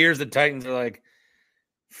 the Titans are like,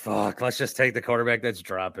 fuck, let's just take the quarterback that's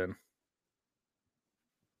dropping.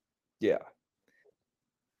 Yeah.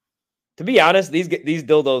 To be honest, these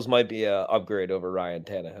dildos might be an upgrade over Ryan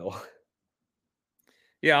Tannehill.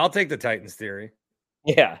 Yeah, I'll take the Titans theory.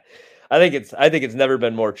 Yeah. I think it's never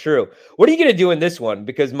been more true. What are you going to do in this one?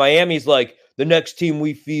 Because Miami's like, the next team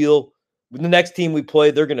we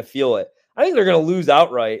play, they're going to feel it. I think they're going to lose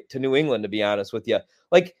outright to New England, to be honest with you.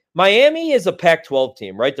 Like, Miami is a Pac-12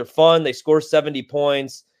 team, right? They're fun. They score 70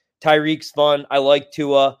 points. Tyreek's fun. I like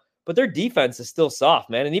Tua. But their defense is still soft,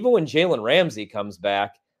 man. And even when Jalen Ramsey comes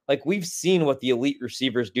back, like, we've seen what the elite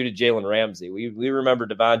receivers do to Jalen Ramsey. We remember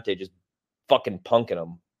Devontae just fucking punking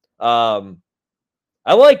him.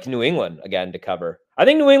 I like New England, again, to cover. I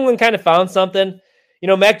think New England kind of found something. You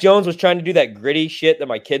know, Mac Jones was trying to do that gritty shit that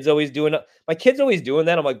my kid's always doing. My kid's always doing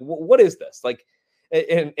that. I'm like, what is this? Like,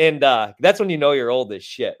 and that's when you know you're old as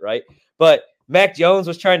shit, right? But Mac Jones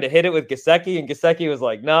was trying to hit it with Gesicki, and Gesicki was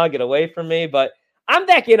like, nah, get away from me. But I'm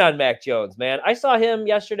back in on Mac Jones, man. I saw him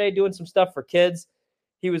yesterday doing some stuff for kids.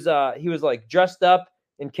 He was like dressed up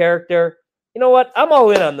in character. You know what? I'm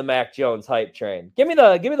all in on the Mac Jones hype train. Give me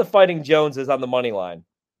the Fighting Joneses on the money line.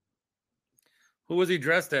 Who was he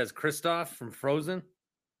dressed as? Kristoff from Frozen?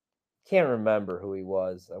 Can't remember who he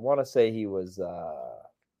was. I want to say he was I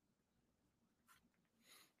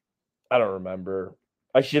don't remember.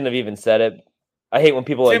 I shouldn't have even said it. I hate when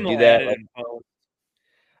people do that. Like,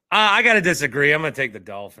 I got to disagree. I'm going to take the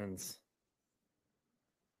Dolphins.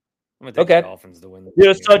 I'm going to take the Dolphins to win.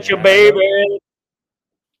 You're such a baby.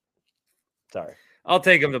 Sorry. I'll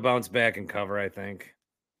take them to bounce back and cover, I think.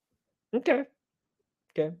 Okay.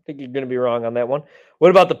 I think you're going to be wrong on that one.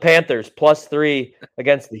 What about the Panthers? +3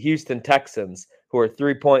 against the Houston Texans, who are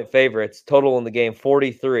 3-point favorites. Total in the game,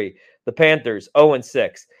 43. The Panthers,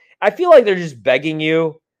 0-6. I feel like they're just begging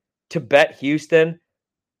you to bet Houston.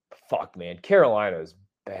 Fuck, man. Carolina's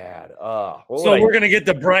bad. So we're going to get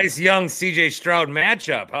the Bryce Young, CJ Stroud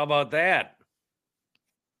matchup. How about that?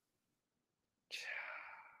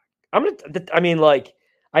 I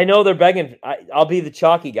know they're begging. I'll be the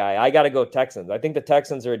chalky guy. I got to go Texans. I think the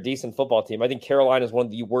Texans are a decent football team. I think Carolina is one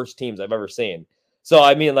of the worst teams I've ever seen. So,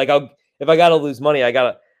 I mean, like, if I got to lose money, I'm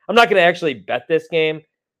not going to actually bet this game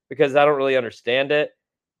because I don't really understand it.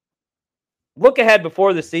 Look ahead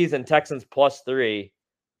before the season, Texans +3,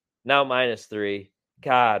 now -3.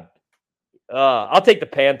 God. I'll take the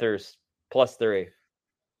Panthers +3.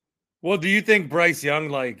 Well, do you think Bryce Young,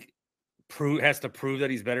 has to prove that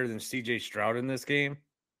he's better than CJ Stroud in this game?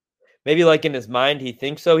 Maybe in his mind, he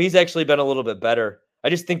thinks so. He's actually been a little bit better. I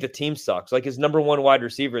just think the team sucks. His number 1 wide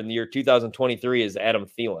receiver in the year 2023 is Adam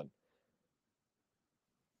Thielen.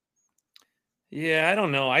 Yeah, I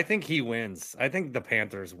don't know. I think he wins. I think the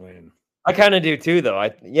Panthers win. I kind of do too, though. I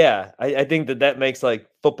think that makes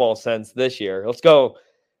football sense this year. Let's go.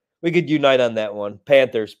 We could unite on that one.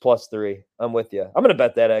 Panthers +3. I'm with you. I'm going to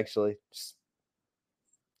bet that actually.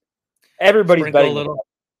 Everybody's Sprinkle betting a little.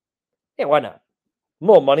 Yeah, why not?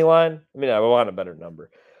 More money line. I mean, I want a better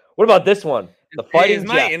number. What about this one? The Fighting Is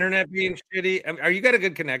my internet being shitty? Are you got a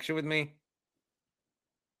good connection with me?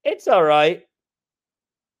 It's all right.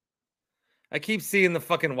 I keep seeing the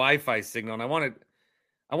fucking Wi-Fi signal, and I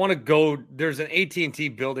want to go. There's an AT&T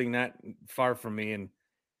building not far from me, and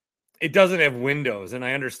it doesn't have windows, and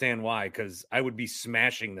I understand why, because I would be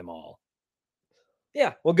smashing them all.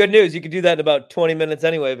 Yeah, well, good news. You can do that in about 20 minutes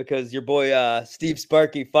anyway, because your boy Steve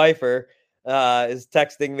Sparky Pfeiffer is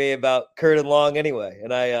texting me about Curtin Long anyway,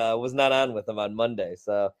 and I was not on with him on Monday,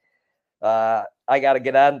 so I got to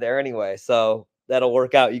get on there anyway, so that'll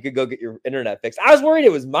work out. You could go get your internet fixed. I was worried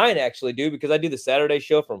it was mine, actually, dude, because I do the Saturday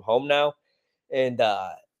show from home now, and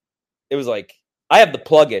it was I have the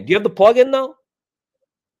plug-in. Do you have the plug-in, though?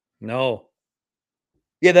 No.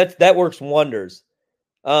 Yeah, that works wonders.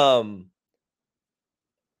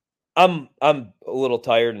 I'm a little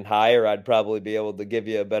tired and high, or I'd probably be able to give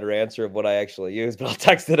you a better answer of what I actually use, but I'll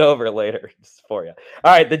text it over later for you.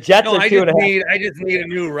 All right, the Jets are 2.5. I just need a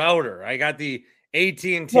new router. I got the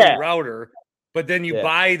AT&T Yeah. router, but then you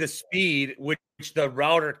buy the speed, which the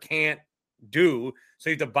router can't do. So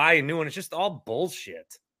you have to buy a new one. It's just all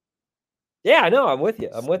bullshit. Yeah, I know. I'm with you.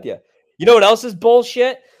 You know what else is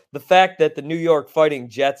bullshit? The fact that the New York Fighting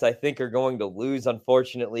Jets, I think, are going to lose,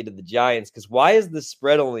 unfortunately, to the Giants. Because why is the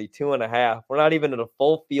spread only 2.5? We're not even at a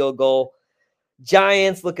full field goal.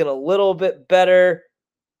 Giants looking a little bit better.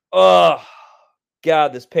 Oh,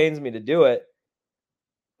 God, this pains me to do it.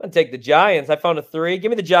 I'm going to take the Giants. I found a 3. Give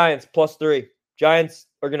me the Giants +3. Giants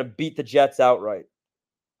are going to beat the Jets outright.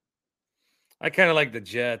 I kind of like the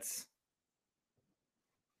Jets.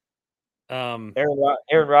 Aaron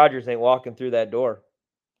Rodgers ain't walking through that door.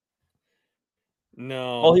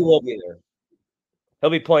 No. Well, he will be there. He'll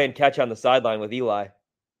be playing catch on the sideline with Eli.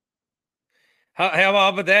 How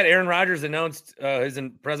about that? Aaron Rodgers announced his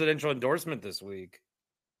presidential endorsement this week.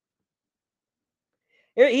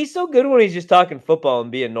 He's so good when he's just talking football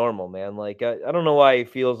and being normal, man. Like, I don't know why he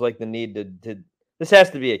feels like the need to this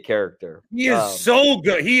has to be a character. He is so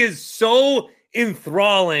good. He is so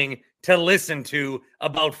enthralling to listen to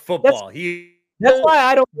about football. That's why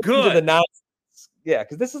I don't good to the nonsense. Yeah,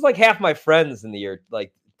 because this is like half my friends in the year,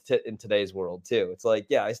 like in today's world too. It's like,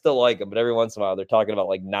 yeah, I still like them, but every once in a while they're talking about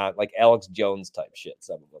like not like Alex Jones type shit.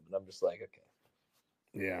 Some of them, and I'm just like, okay,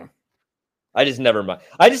 yeah. I just never mind.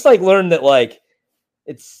 I just like learned that like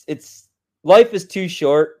it's life is too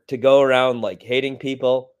short to go around like hating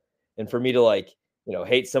people, and for me to like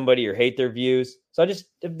hate somebody or hate their views. So I just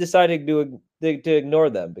have decided to ignore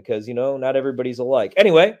them because not everybody's alike.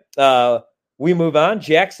 Anyway, we move on.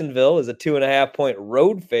 Jacksonville is a 2.5-point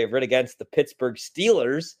road favorite against the Pittsburgh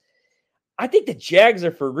Steelers. I think the Jags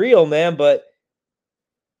are for real, man, but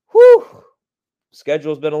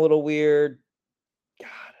schedule's been a little weird. God,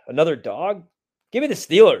 another dog? Give me the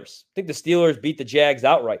Steelers. I think the Steelers beat the Jags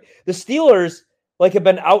outright. The Steelers have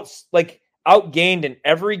been outgained in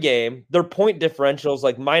every game. Their point differential is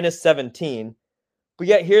like -17, but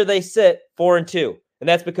yet here they sit 4-2, and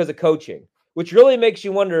that's because of coaching, which really makes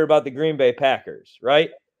you wonder about the Green Bay Packers, right?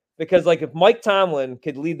 Because if Mike Tomlin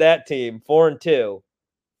could lead that team 4-2,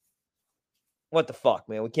 what the fuck,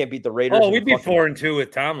 man? We can't beat the Raiders. Oh, we'd be 4-2 with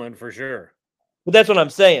Tomlin for sure. But that's what I'm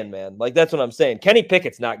saying, man. That's what I'm saying. Kenny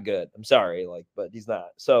Pickett's not good. I'm sorry, but he's not.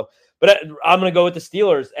 So, but I'm going to go with the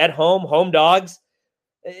Steelers at home dogs.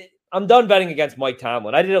 I'm done betting against Mike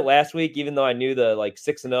Tomlin. I did it last week, even though I knew the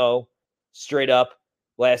 6-0 straight up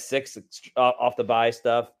last 6 off the bye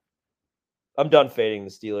stuff. I'm done fading the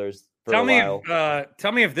Steelers for a while.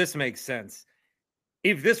 Tell me if this makes sense.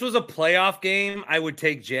 If this was a playoff game, I would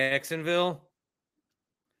take Jacksonville.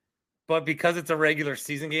 But because it's a regular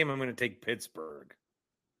season game, I'm going to take Pittsburgh.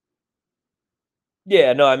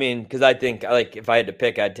 Yeah, no, I mean, because I think if I had to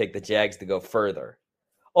pick, I'd take the Jags to go further.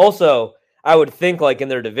 Also, I would think in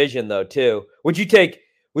their division though too. Would you take?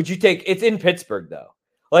 It's in Pittsburgh though.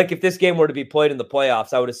 If this game were to be played in the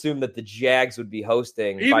playoffs, I would assume that the Jags would be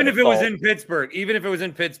hosting. Even if it was in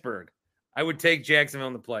Pittsburgh, I would take Jacksonville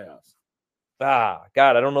in the playoffs. Ah,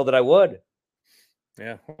 God, I don't know that I would.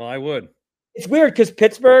 Yeah, well, I would. It's weird because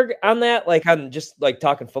Pittsburgh on that, I'm just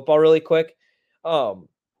talking football really quick.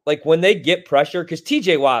 When they get pressure, because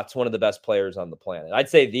TJ Watt's one of the best players on the planet. I'd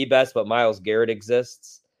say the best, but Myles Garrett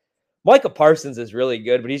exists. Micah Parsons is really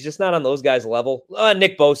good, but he's just not on those guys' level.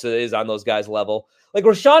 Nick Bosa is on those guys' level.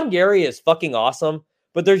 Rashawn Gary is fucking awesome,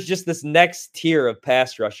 but there's just this next tier of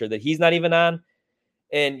pass rusher that he's not even on.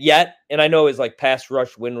 And I know his pass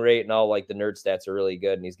rush win rate and all the nerd stats are really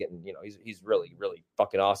good, and he's getting, he's really, really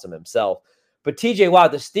fucking awesome himself. But TJ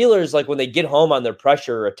Watt, the Steelers, when they get home on their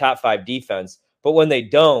pressure, are a top 5 defense, but when they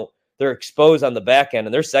don't, they're exposed on the back end,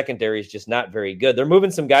 and their secondary is just not very good. They're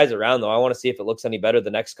moving some guys around, though. I want to see if it looks any better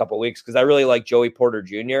the next couple of weeks because I really like Joey Porter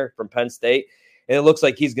Jr. from Penn State, and it looks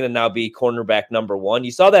like he's going to now be cornerback number 1.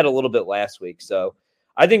 You saw that a little bit last week, so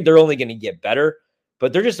I think they're only going to get better,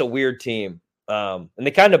 but they're just a weird team, and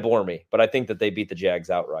they kind of bore me, but I think that they beat the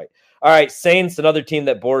Jags outright. All right, Saints, another team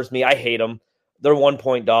that bores me. I hate them. They're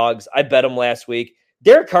 1-point dogs. I bet them last week.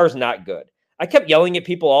 Derek Carr's not good. I kept yelling at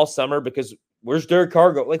people all summer because where's Derek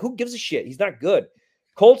Carr go? Who gives a shit? He's not good.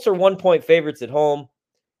 Colts are 1-point favorites at home.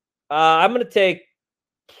 I'm going to take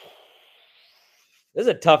 – this is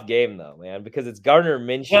a tough game, though, man, because it's Gardner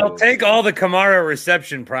Minshew. Well, take all the Kamara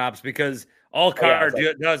reception props because all Carr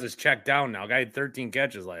does is check down now. Guy had 13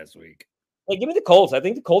 catches last week. Hey, give me the Colts. I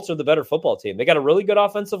think the Colts are the better football team. They got a really good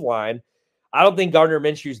offensive line. I don't think Gardner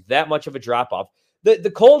Minshew's that much of a drop-off.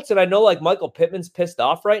 The Colts, and I know Michael Pittman's pissed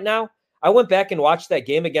off right now. I went back and watched that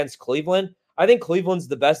game against Cleveland. I think Cleveland's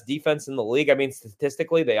the best defense in the league. I mean,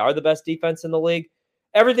 statistically, they are the best defense in the league.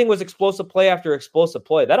 Everything was explosive play after explosive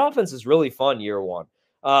play. That offense is really fun year one.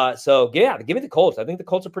 So yeah, give me the Colts. I think the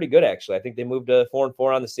Colts are pretty good, actually. I think they moved to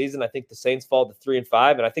 4-4 on the season. I think the Saints fall to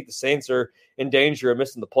 3-5, and I think the Saints are in danger of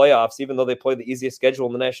missing the playoffs, even though they play the easiest schedule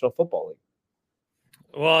in the National Football League.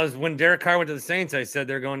 Well, when Derek Carr went to the Saints, I said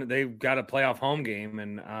they've got a playoff home game,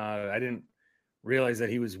 and I didn't realize that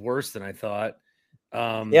he was worse than I thought.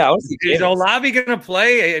 Is Olave going to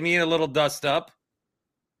play? I mean, a little dust up.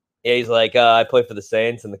 Yeah, he's like, I play for the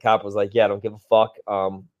Saints, and the cop was like, yeah, I don't give a fuck.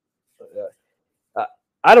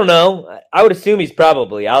 I don't know. I would assume he's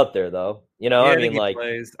probably out there, though. You know, yeah, I mean, like,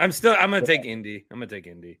 plays. I'm going to take Indy.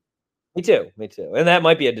 Me too. And that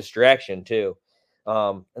might be a distraction, too.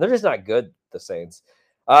 And they're just not good, the Saints.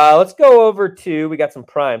 Let's go over to, we got some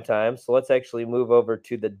prime time, so let's actually move over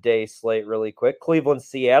to the day slate really quick. Cleveland,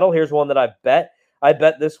 Seattle. Here's one that I've bet. I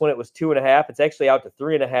bet this one it was 2.5. It's actually out to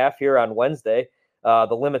 3.5 here on Wednesday.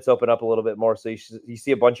 The limits open up a little bit more, so you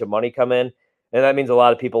see a bunch of money come in, and that means a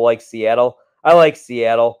lot of people like Seattle. I like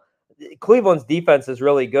Seattle. Cleveland's defense is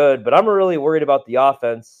really good, but I'm really worried about the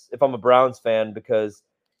offense if I'm a Browns fan because,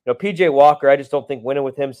 PJ Walker, I just don't think winning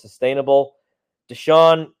with him is sustainable.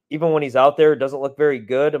 Deshaun, even when he's out there, doesn't look very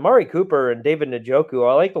good. Amari Cooper and David Njoku,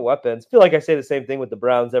 I like the weapons. I feel like I say the same thing with the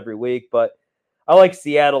Browns every week, but I like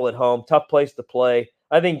Seattle at home. Tough place to play.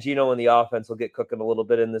 I think Geno and the offense will get cooking a little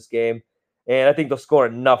bit in this game, and I think they'll score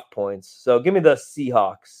enough points. So give me the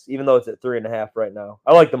Seahawks, even though it's at 3.5 right now.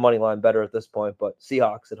 I like the money line better at this point, but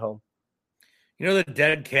Seahawks at home. The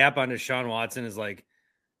dead cap on Deshaun Watson is like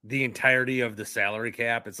the entirety of the salary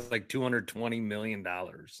cap. It's like $220 million.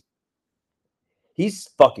 He's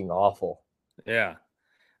fucking awful. Yeah.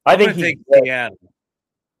 I think he's Seattle.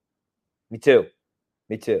 Me too.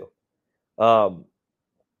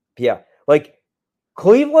 Yeah. Like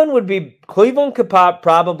Cleveland could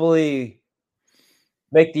probably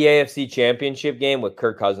make the AFC Championship game with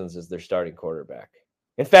Kirk Cousins as their starting quarterback.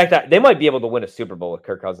 In fact, they might be able to win a Super Bowl with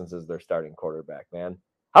Kirk Cousins as their starting quarterback, man.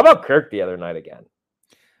 How about Kirk the other night again?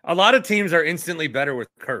 A lot of teams are instantly better with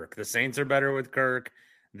Kirk. The Saints are better with Kirk.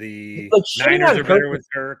 The Niners are better with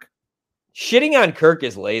Kirk. Shitting on Kirk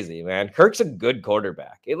is lazy, man. Kirk's a good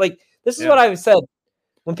quarterback. This is what I've said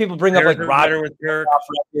when people bring up like Rodgers with Kirk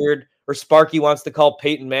record, or Sparky wants to call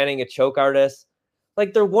Peyton Manning a choke artist.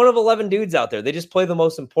 Like they're one of 11 dudes out there. They just play the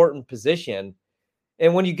most important position.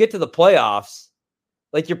 And when you get to the playoffs,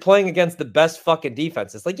 like you're playing against the best fucking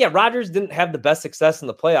defenses. Like, yeah, Rodgers didn't have the best success in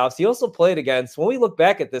the playoffs. He also played against, when we look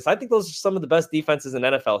back at this, I think those are some of the best defenses in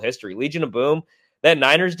NFL history. Legion of Boom, that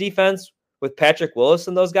Niners defense with Patrick Willis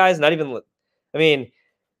and those guys, that's what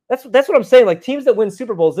I'm saying. Like teams that win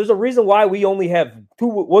Super Bowls, there's a reason why we only have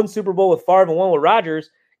one Super Bowl with Favre and one with Rodgers,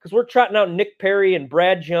 because we're trotting out Nick Perry and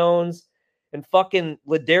Brad Jones and fucking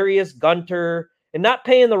Ladarius Gunter and not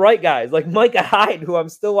paying the right guys like Micah Hyde, who I'm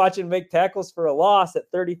still watching make tackles for a loss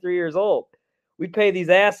at 33 years old. We pay these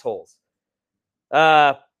assholes.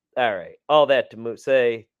 All right. All that to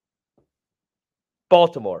say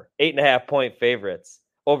Baltimore, 8.5-point favorites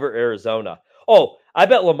over Arizona. Oh, I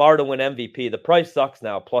bet Lamar to win MVP. The price sucks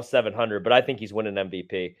now, plus 700, but I think he's winning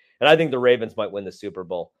MVP. And I think the Ravens might win the Super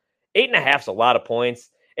Bowl. 8.5 is a lot of points.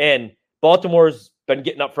 And Baltimore's been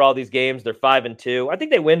getting up for all these games. They're 5-2. I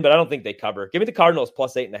think they win, but I don't think they cover. Give me the Cardinals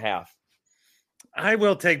plus 8.5. I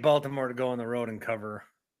will take Baltimore to go on the road and cover.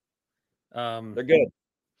 They're good.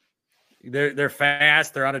 They're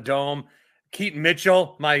fast. They're on a dome. Keaton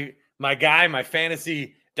Mitchell, my guy, my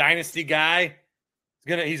fantasy dynasty guy.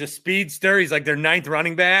 He's a speedster. He's like their 9th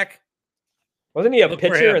running back. Wasn't he a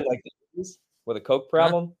pitcher in like the 80s with a coke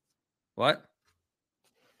problem? Huh? What?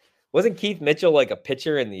 Wasn't Keith Mitchell like a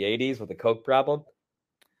pitcher in the 80s with a coke problem?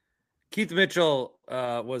 Keith Mitchell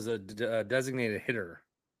was a designated hitter.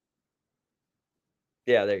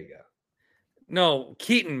 Yeah, there you go. No,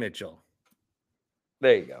 Keaton Mitchell.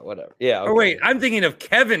 There you go. Whatever. Yeah. Okay. Or wait, I'm thinking of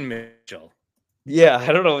Kevin Mitchell. Yeah,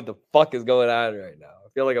 I don't know what the fuck is going on right now. I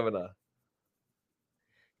feel like I'm in a...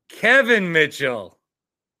 Kevin Mitchell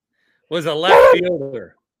was a left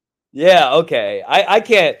fielder. Yeah, okay. I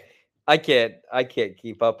can't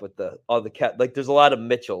keep up with all the cat. Like there's a lot of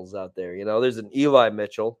Mitchells out there, There's an Eli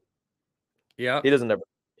Mitchell. Yeah. He doesn't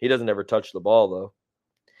ever touch the ball though.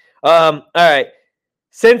 All right.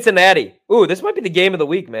 Cincinnati. Ooh, this might be the game of the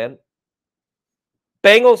week, man.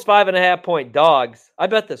 Bengals 5.5-point dogs. I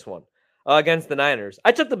bet this one against the Niners.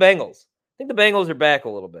 I took the Bengals. I think the Bengals are back a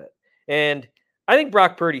little bit. And I think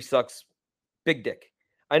Brock Purdy sucks big dick.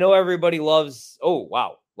 I know everybody loves, oh,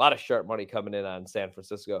 wow, a lot of sharp money coming in on San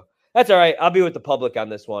Francisco. That's all right. I'll be with the public on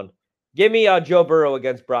this one. Give me Joe Burrow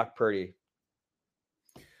against Brock Purdy.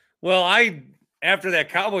 Well, after that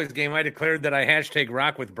Cowboys game, I declared that I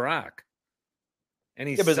 #rock with Brock. And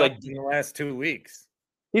he's sucked in the last 2 weeks.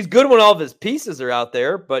 He's good when all of his pieces are out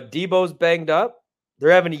there, but Debo's banged up.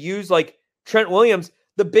 They're having to use like Trent Williams.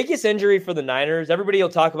 The biggest injury for the Niners, everybody will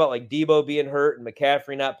talk about like Debo being hurt and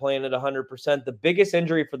McCaffrey not playing at 100%. The biggest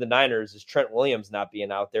injury for the Niners is Trent Williams not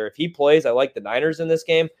being out there. If he plays, I like the Niners in this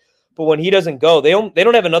game. But when he doesn't go, they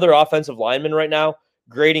don't have another offensive lineman right now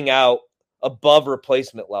grading out above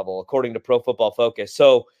replacement level, according to Pro Football Focus.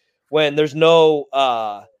 So when there's no,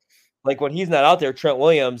 when he's not out there, Trent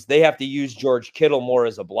Williams, they have to use George Kittle more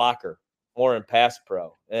as a blocker, more in pass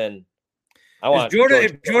pro. And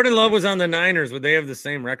if Jordan Love was on the Niners, would they have the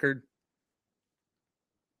same record?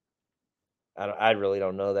 I really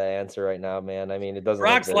don't know that answer right now, man. I mean, it doesn't.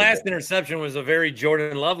 Brock's last interception was a very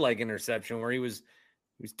Jordan Love-like interception where he was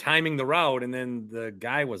timing the route and then the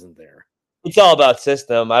guy wasn't there. It's all about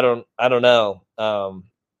system. I don't know.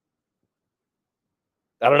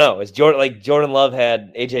 I don't know. It's Jordan Love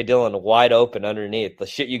had AJ Dillon wide open underneath. The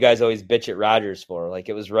shit you guys always bitch at Rodgers for. Like,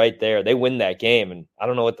 it was right there. They win that game, and I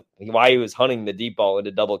don't know why he was hunting the deep ball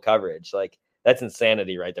into double coverage. Like, that's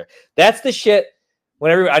insanity right there. That's the shit.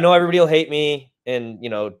 I know everybody will hate me, and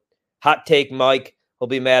hot take Mike will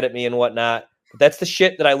be mad at me and whatnot. But that's the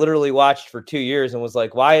shit that I literally watched for 2 years and was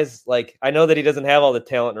like, I know that he doesn't have all the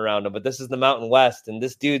talent around him, but this is the Mountain West, and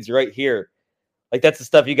this dude's right here. Like, that's the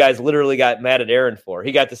stuff you guys literally got mad at Aaron for.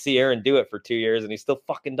 He got to see Aaron do it for 2 years, and he still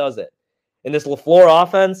fucking does it. And this LaFleur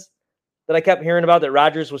offense that I kept hearing about that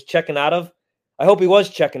Rodgers was checking out of, I hope he was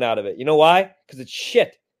checking out of it. You know why? Because it's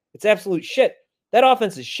shit. It's absolute shit. That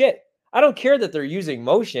offense is shit. I don't care that they're using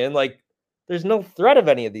motion. Like, there's no threat of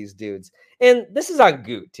any of these dudes. And this is on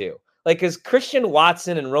Goot, too. Like, because Christian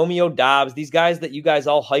Watson and Romeo Dobbs, these guys that you guys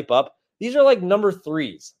all hype up, these are like number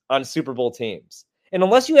 3s on Super Bowl teams. And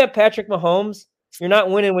unless you have Patrick Mahomes, you're not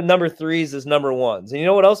winning with number 3s as number 1s. And you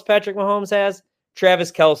know what else Patrick Mahomes has?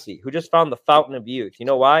 Travis Kelce, who just found the fountain of youth. You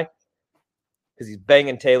know why? Because he's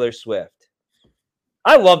banging Taylor Swift.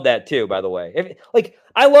 I love that too, by the way.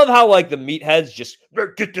 I love how the meatheads just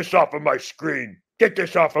get this off of my screen. Get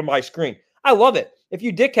this off of my screen. I love it. If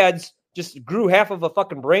you dickheads just grew half of a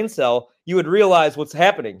fucking brain cell, you would realize what's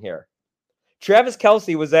happening here. Travis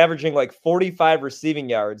Kelce was averaging 45 receiving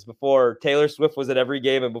yards before Taylor Swift was at every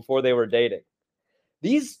game and before they were dating.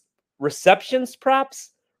 These receptions props,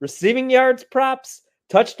 receiving yards props,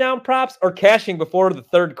 touchdown props are cashing before the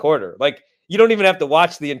third quarter. You don't even have to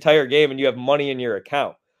watch the entire game and you have money in your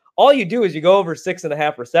account. All you do is you go over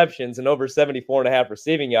 6.5 receptions and over 74.5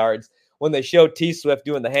 receiving yards. When they show T Swift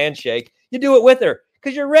doing the handshake, you do it with her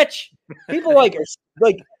because you're rich. People are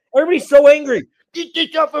everybody's so angry. Get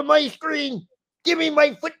this off of my screen. Give me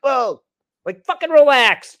my football. Fucking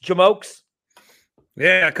relax, jamokes.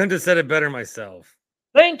 Yeah, I couldn't have said it better myself.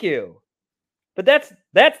 Thank you. But that's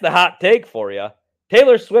the hot take for you.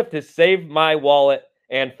 Taylor Swift has saved my wallet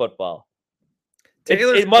and football.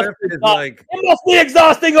 It must be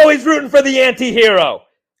exhausting always rooting for the anti-hero.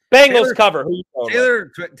 Bengals cover. Who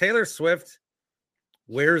you Taylor Swift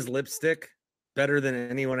wears lipstick better than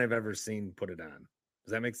anyone I've ever seen put it on.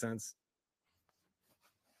 Does that make sense?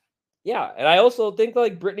 Yeah, and I also think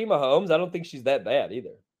Brittany Mahomes, I don't think she's that bad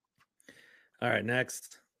either. All right,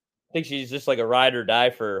 next. I think she's just a ride or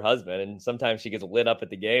die for her husband, and sometimes she gets lit up at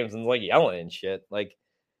the games and yelling and shit.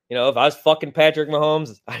 If I was fucking Patrick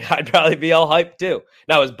Mahomes, I'd probably be all hyped too.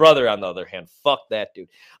 Now his brother, on the other hand, fuck that dude.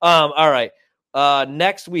 All right.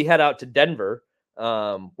 Next we head out to Denver,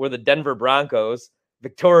 where the Denver Broncos,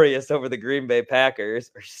 victorious over the Green Bay Packers,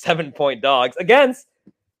 are 7-point dogs against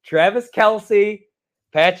Travis Kelce,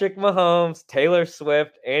 Patrick Mahomes, Taylor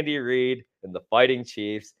Swift, Andy Reid, and the Fighting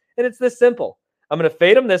Chiefs. And it's this simple. I'm going to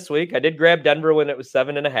fade them this week. I did grab Denver when it was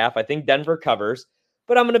 7.5. I think Denver covers,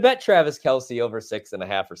 but I'm going to bet Travis Kelce over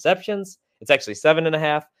 6.5 receptions. It's actually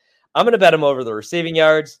 7.5. I'm going to bet him over the receiving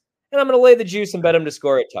yards, and I'm going to lay the juice and bet him to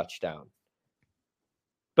score a touchdown.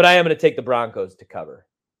 But I am going to take the Broncos to cover.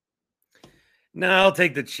 No, I'll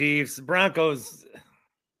take the Chiefs. Broncos.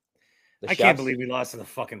 I can't believe we lost to the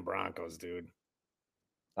fucking Broncos, dude.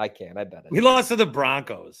 I can't. I bet it. We lost to the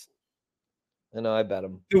Broncos. I know. I bet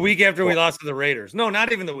them. The week after we lost to the Raiders. No,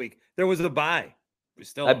 not even the week. There was a bye.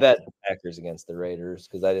 I bet the Packers against the Raiders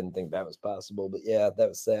because I didn't think that was possible. But yeah, that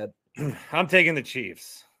was sad. I'm taking the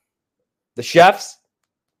Chiefs. The Chefs?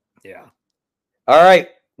 Yeah. All right.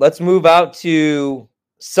 Let's move out to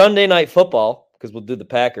Sunday Night Football because we'll do the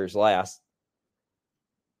Packers last.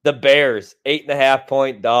 The Bears,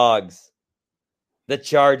 8.5-point dogs. The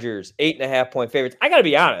Chargers, 8.5-point favorites. I got to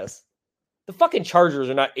be honest. The fucking Chargers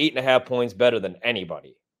are not 8.5 points better than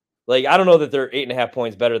anybody. Like, I don't know that they're 8.5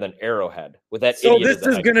 points better than Arrowhead with that. So idiot this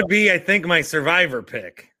is going to be, I think, my survivor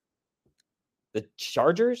pick. The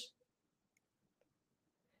Chargers?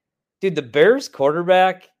 Dude, the Bears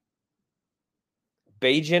quarterback,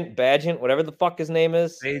 Bagent, whatever the fuck his name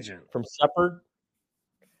is, from Shepherd,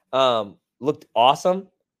 looked awesome.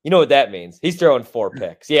 You know what that means? He's throwing 4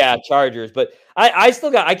 picks. Yeah, Chargers. But I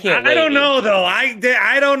can't. I don't know though.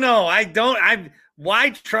 I don't know. Why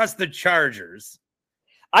trust the Chargers?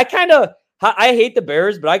 I hate the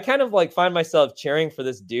Bears, but I kind of like find myself cheering for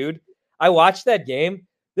this dude. I watched that game.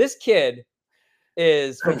 This kid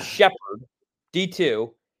is from Shepherd,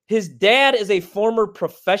 D2. His dad is a former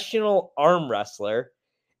professional arm wrestler.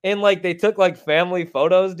 And like they took like family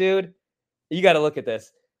photos, dude. You got to look at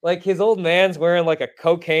this. Like his old man's wearing like a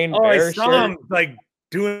cocaine bear I saw shirt. him like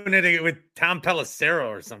doing it with Tom Pelissero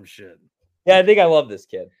or some shit. Yeah, I think I love this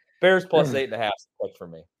kid. Bears plus 8.5 click for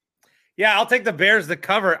me. Yeah, I'll take the Bears to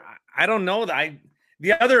cover. I don't know that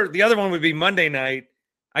the other one would be Monday night.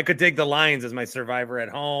 I could take the Lions as my survivor at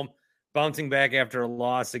home, bouncing back after a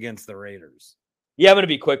loss against the Raiders. Yeah, I'm going to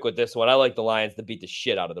be quick with this one. I like the Lions to beat the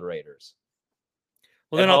shit out of the Raiders.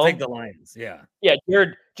 Well, then I'll take the Lions. Yeah. Yeah,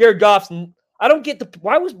 Jared Goff's. I don't get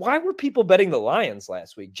why were people betting the Lions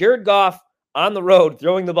last week? Jared Goff on the road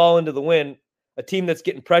throwing the ball into the wind, a team that's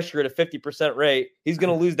getting pressure at a 50% rate. He's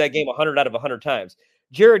going to lose that game 100 out of 100 times.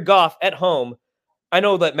 Jared Goff at home. I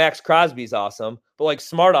know that Max Crosby's awesome, but like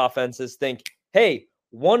smart offenses think, hey,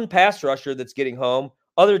 one pass rusher that's getting home,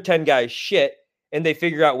 other 10 guys shit, and they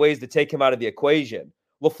figure out ways to take him out of the equation.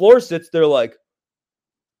 LaFleur sits there like,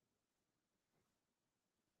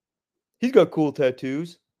 he's got cool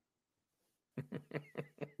tattoos.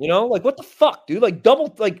 You know, like what the fuck, dude? Like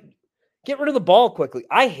get rid of the ball quickly.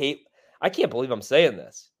 I can't believe I'm saying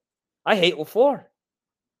this. I hate LaFleur,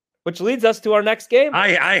 which leads us to our next game.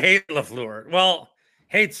 I hate LaFleur. Well,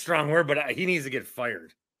 hate's a strong word, but he needs to get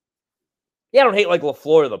fired. Yeah, I don't hate like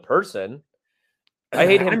LaFleur the person. I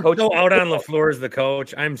hate him coaching. I'm so out on LaFleur as the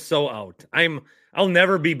coach. I'm so out. I'll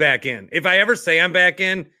never be back in. If I ever say I'm back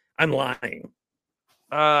in, I'm lying.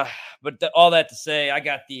 But all that to say, I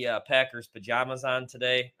got the Packers pajamas on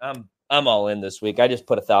today. I'm all in this week. I just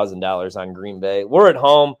put $1,000 on Green Bay. We're at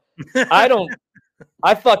home.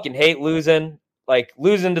 I fucking hate losing. Like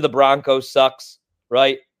losing to the Broncos sucks,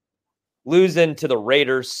 right? Losing to the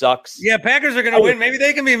Raiders sucks. Yeah, Packers are going to win. Maybe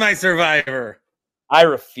they can be my survivor. I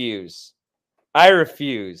refuse.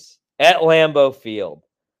 At Lambeau Field,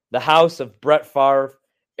 the house of Brett Favre,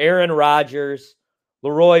 Aaron Rodgers,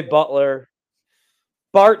 Leroy Butler,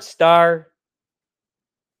 Bart Starr,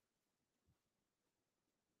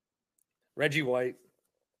 Reggie White,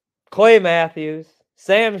 Clay Matthews,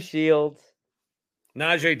 Sam Shields,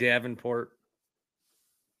 Najee Davenport,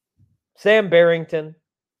 Sam Barrington.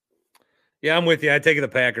 Yeah, I'm with you. I take the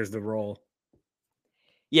Packers to roll.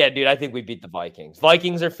 Yeah, dude, I think we beat the Vikings.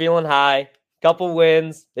 Vikings are feeling high. Couple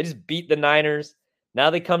wins. They just beat the Niners.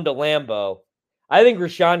 Now they come to Lambeau. I think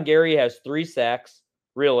Rashawn Gary has 3 sacks,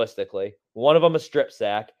 realistically. One of them a strip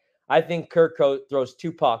sack. I think Kirko throws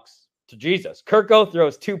 2 pucks to Jesus. Kirko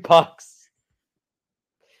throws 2 pucks.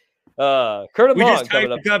 Kurt we Long just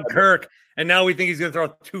hyped up Kirk, and now we think he's going to throw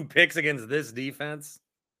 2 picks against this defense.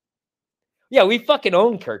 Yeah, we fucking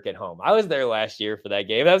own Kirk at home. I was there last year for that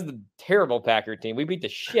game. That was the terrible Packer team. We beat the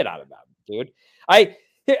shit out of them, dude. I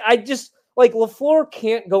just like LaFleur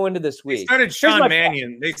can't go into this week. They started Sean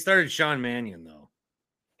Mannion, though.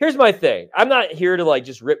 Here's my thing. I'm not here to like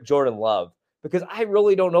just rip Jordan Love because I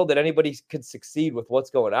really don't know that anybody could succeed with what's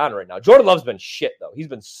going on right now. Jordan Love's been shit though. He's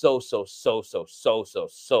been so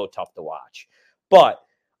tough to watch. But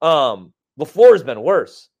LaFleur's been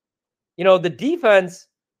worse. You know, the defense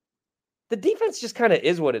just kind of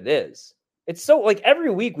is what it is. It's so like every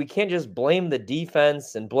week we can't just blame the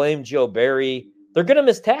defense and blame Joe Barry. They're going to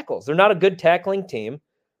miss tackles. They're not a good tackling team.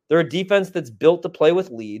 They're a defense that's built to play with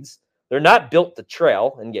leads. They're not built to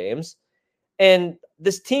trail in games. And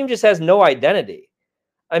this team just has no identity.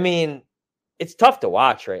 I mean, it's tough to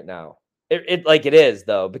watch right now. It is,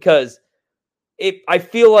 though, because I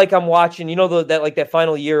feel like I'm watching, you know, that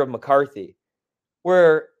final year of McCarthy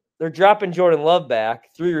where they're dropping Jordan Love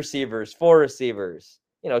back, 3 receivers, 4 receivers,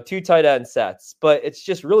 2 tight end sets, but it's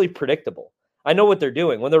just really predictable. I know what they're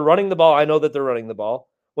doing. When they're running the ball, I know that they're running the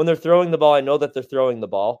ball. When they're throwing the ball, I know that they're throwing the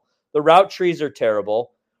ball. The route trees are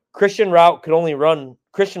terrible. Christian Watson can only run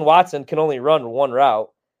 1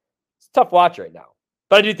 route. It's a tough watch right now.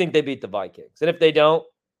 But I do think they beat the Vikings. And if they don't,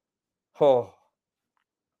 I'm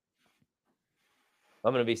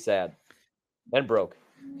going to be sad and broke.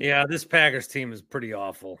 Yeah, this Packers team is pretty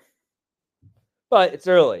awful. But it's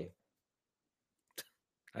early.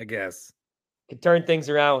 I guess. Could turn things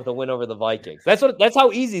around with a win over the Vikings. That's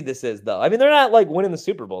how easy this is, though. I mean, they're not like winning the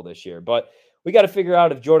Super Bowl this year, but we got to figure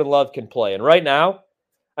out if Jordan Love can play. And right now,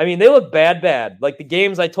 I mean, they look bad. Like the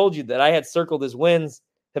games I told you that I had circled as wins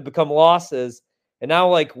have become losses. And now,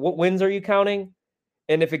 like, what wins are you counting?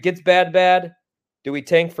 And if it gets bad, do we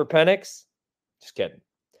tank for Penix? Just kidding.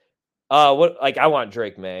 I want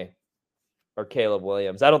Drake May or Caleb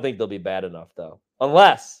Williams. I don't think they'll be bad enough, though.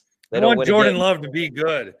 Unless they don't win Jordan again. Love to be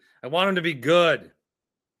good. I want him to be good.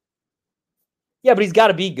 Yeah, but he's got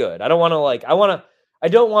to be good. I don't want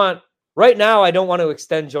to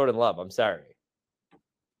extend Jordan Love. I'm sorry.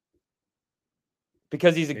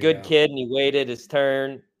 Because he's a good kid and he waited his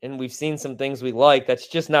turn and we've seen some things we like. That's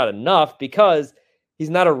just not enough because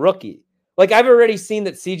he's not a rookie. Like, I've already seen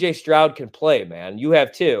that CJ Stroud can play, man. You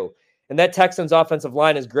have too. And that Texans offensive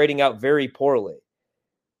line is grading out very poorly.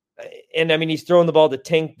 And I mean, he's throwing the ball to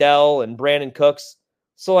Tank Dell and Brandon Cooks.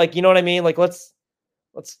 So, like, you know what I mean? Like, let's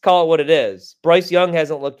call it what it is. Bryce Young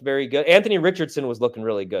hasn't looked very good. Anthony Richardson was looking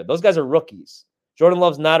really good. Those guys are rookies. Jordan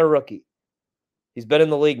Love's not a rookie. He's been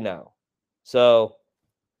in the league now. So,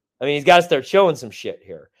 I mean, he's got to start showing some shit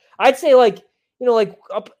here. I'd say,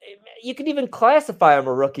 you could even classify him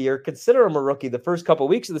a rookie or consider him a rookie the first couple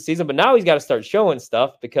of weeks of the season, but now he's got to start showing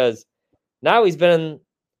stuff because now he's been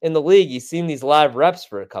in the league. He's seen these live reps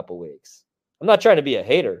for a couple of weeks. I'm not trying to be a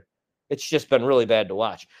hater. It's just been really bad to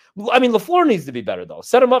watch. I mean, LaFleur needs to be better, though.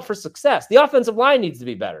 Set him up for success. The offensive line needs to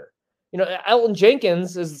be better. You know, Elton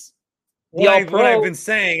Jenkins is the all-pro. What I've been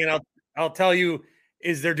saying, and I'll tell you,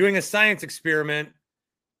 is they're doing a science experiment.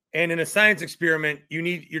 And in a science experiment,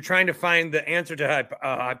 you're trying to find the answer to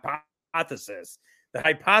a hypothesis. The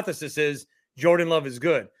hypothesis is Jordan Love is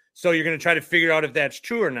good. So you're going to try to figure out if that's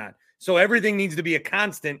true or not. So everything needs to be a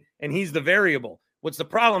constant, and he's the variable. What's the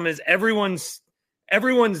problem is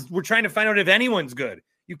we're trying to find out if anyone's good.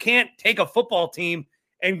 You can't take a football team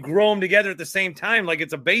and grow them together at the same time like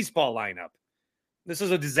it's a baseball lineup. This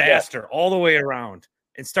is a disaster all the way around.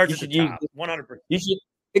 It starts at the top, 100%.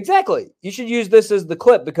 Exactly. You should use this as the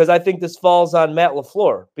clip because I think this falls on Matt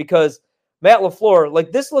LaFleur. Because Matt LaFleur,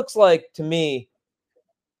 like, this looks like, to me,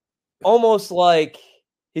 almost like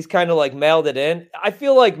he's kind of like mailed it in. I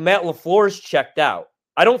feel like Matt LaFleur's checked out.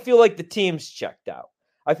 I don't feel like the team's checked out.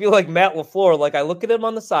 I feel like Matt LaFleur, like, I look at him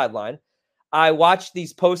on the sideline. I watch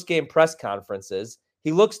these post-game press conferences.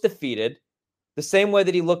 He looks defeated. The same way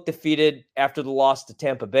that he looked defeated after the loss to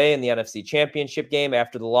Tampa Bay in the NFC Championship game,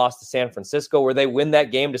 after the loss to San Francisco, where they win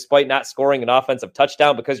that game despite not scoring an offensive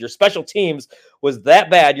touchdown because your special teams was that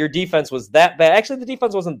bad. Your defense was that bad. Actually, the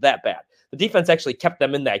defense wasn't that bad. The defense actually kept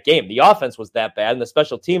them in that game. The offense was that bad, and the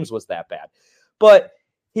special teams was that bad. But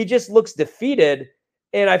he just looks defeated,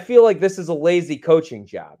 and I feel like this is a lazy coaching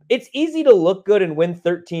job. It's easy to look good and win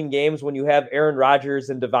 13 games when you have Aaron Rodgers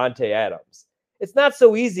and Devontae Adams. It's not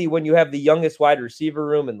so easy when you have the youngest wide receiver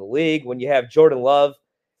room in the league, when you have Jordan Love,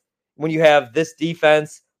 when you have this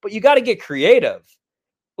defense, but you got to get creative.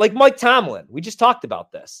 Like Mike Tomlin, we just talked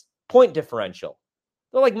about this. Point differential.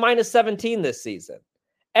 They're like minus 17 this season.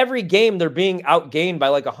 Every game they're being outgained by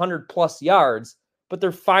like 100 plus yards, but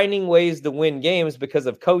they're finding ways to win games because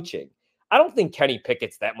of coaching. I don't think Kenny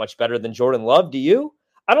Pickett's that much better than Jordan Love. Do you?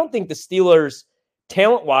 I don't think the Steelers,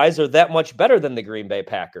 talent-wise, are that much better than the Green Bay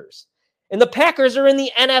Packers. And the Packers are in the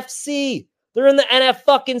NFC. They're in the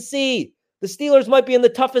NF-fucking-C. The Steelers might be in the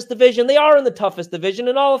toughest division. They are in the toughest division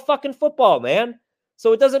in all of fucking football, man.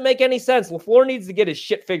 So it doesn't make any sense. LaFleur needs to get his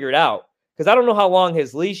shit figured out because I don't know how long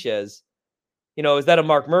his leash is. You know, is that a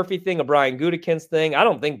Mark Murphy thing, a Brian Gutekunst thing? I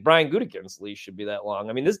don't think Brian Gutekunst's leash should be that long.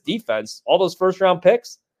 I mean, this defense, all those first-round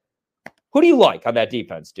picks, who do you like on that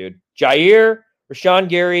defense, dude? Jair, Rashawn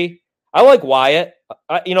Gary? I like Wyatt.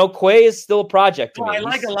 Quay is still a project to me. I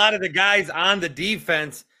like a lot of the guys on the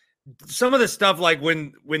defense. Some of the stuff, like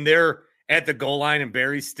when they're at the goal line and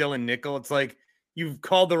Barry's still in nickel, it's like you've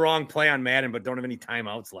called the wrong play on Madden, but don't have any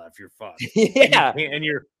timeouts left. You're fucked. Yeah. And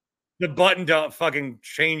the button to fucking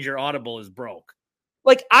change your audible is broke.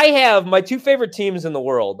 Like, I have my two favorite teams in the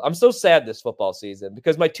world. I'm so sad this football season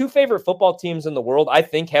because my two favorite football teams in the world, I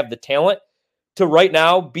think, have the talent to right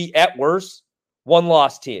now be at worst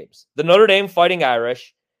one-loss teams. The Notre Dame Fighting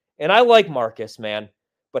Irish, and I like Marcus, man.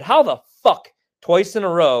 But how the fuck, twice in a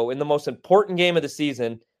row in the most important game of the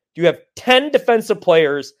season, do you have 10 defensive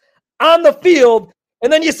players on the field,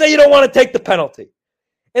 and then you say you don't want to take the penalty?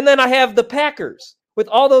 And then I have the Packers with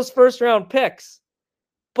all those first-round picks.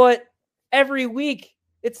 But every week,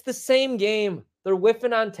 it's the same game. They're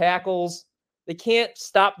whiffing on tackles. They can't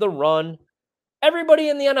stop the run. Everybody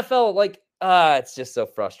in the NFL, it's just so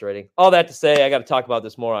frustrating. All that to say, I got to talk about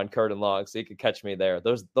this more on Curd and Long, so you can catch me there.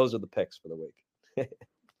 Those are the picks for the week.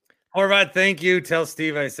 Horvat, thank you. Tell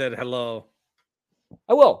Steve I said hello.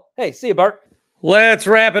 I will. Hey, see you, Bart. Let's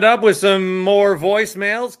wrap it up with some more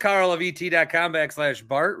voicemails. Carl of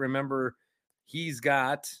et.com/Bart. Remember, they've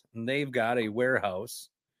got a warehouse.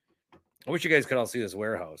 I wish you guys could all see this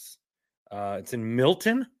warehouse. It's in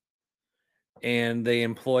Milton, and they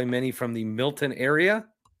employ many from the Milton area.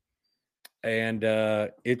 And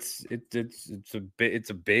it's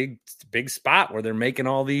a big spot where they're making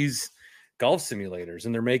all these golf simulators,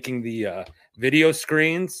 and they're making the video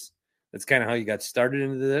screens. That's kind of how you got started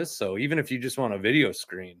into this. So even if you just want a video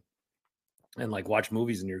screen and like watch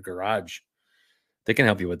movies in your garage, they can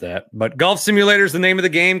help you with that. But Golf Simulator is the name of the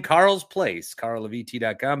game. Carl's Place, Carl of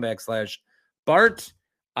et.com/Bart.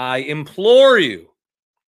 I implore you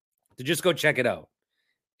to just go check it out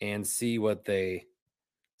and see what they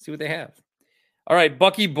have. All right,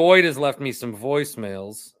 Bucky Boyd has left me some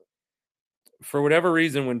voicemails. For whatever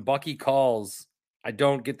reason, when Bucky calls, I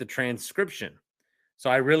don't get the transcription. So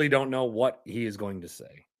I really don't know what he is going to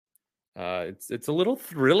say. It's a little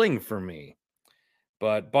thrilling for me.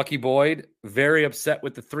 But Bucky Boyd, very upset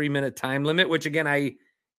with the 3-minute time limit, which, again, I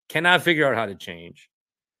cannot figure out how to change.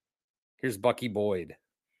 Here's Bucky Boyd.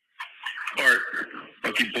 Bart,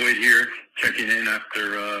 Bucky Boyd here, checking in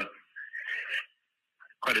after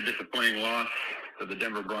quite a disappointing loss to the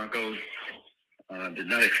Denver Broncos. Did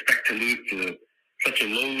not expect to lose to such a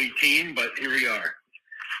lowly team, but here we are.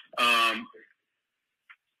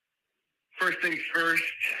 First things first,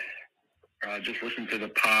 just listen to the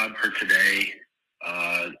pod for today.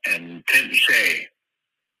 And Tim Shea,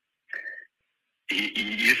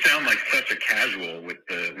 you sound like such a casual with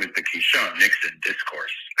the Keyshawn Nixon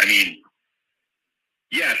discourse. I mean,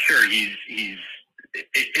 yeah, sure,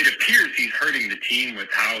 it appears he's hurting the team with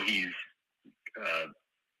how he's,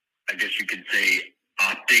 I guess you could say,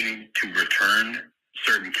 opting to return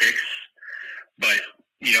certain kicks. But,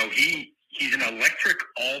 you know, he's an electric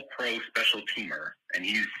all-pro special teamer, and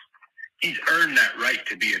he's earned that right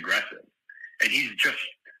to be aggressive. And he's just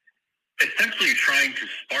essentially trying to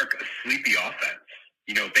spark a sleepy offense,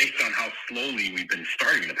 you know, based on how slowly we've been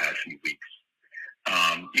starting the past few weeks.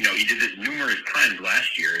 You know, he did this numerous times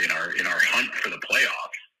last year in our hunt for the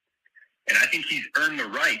playoffs. And I think he's earned the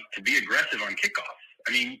right to be aggressive on kickoffs.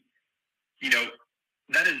 I mean, you know,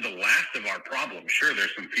 that is the last of our problems. Sure,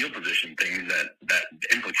 there's some field position things that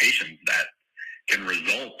implications that can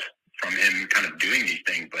result from him kind of doing these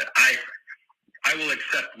things. But I will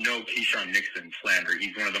accept no Keyshawn Nixon slander.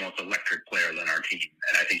 He's one of the most electric players on our team.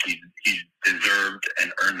 And I think he's deserved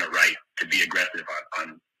and earned the right to be aggressive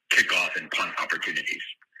on kickoff and punt opportunities.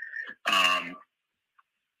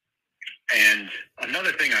 And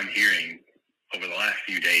another thing I'm hearing over the last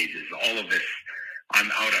few days is all of this, I'm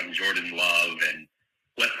out on Jordan Love and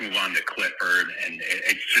let's move on to Clifford. And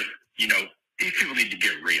it's just, you know, these people need to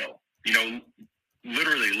get real. You know,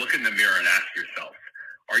 literally look in the mirror and ask yourself,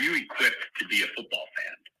 are you equipped to be a football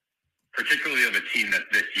fan, particularly of a team that's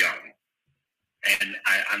this young? And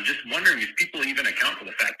I'm just wondering if people even account for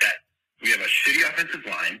the fact that we have a shitty offensive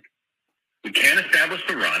line. We can't establish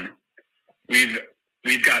the run.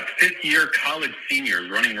 We've got fifth-year college seniors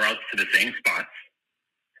running routes to the same spots.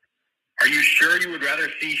 Are you sure you would rather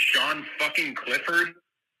see Sean fucking Clifford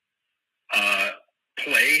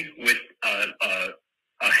play with a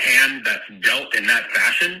hand that's dealt in that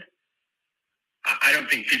fashion? I don't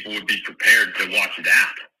think people would be prepared to watch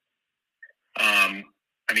that. I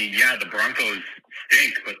mean, yeah, the Broncos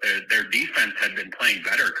stink, but their defense had been playing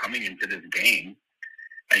better coming into this game.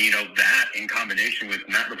 And, you know, that in combination with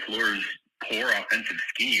Matt LaFleur's poor offensive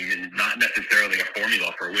scheme is not necessarily a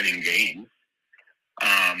formula for winning games.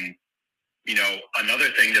 You know, another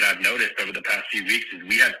thing that I've noticed over the past few weeks is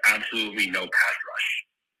we have absolutely no pass rush.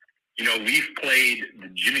 You know, we've played the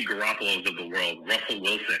Jimmy Garoppolos of the world, Russell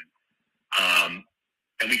Wilson, and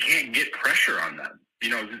we can't get pressure on them. You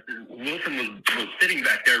know, Wilson was sitting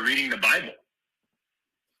back there reading the Bible.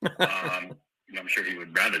 I'm sure he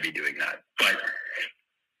would rather be doing that. But,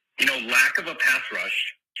 you know, lack of a pass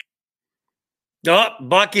rush. Oh,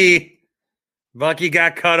 Bucky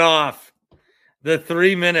got cut off. The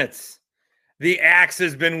 3 minutes. The axe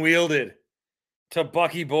has been wielded to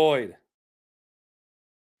Bucky Boyd.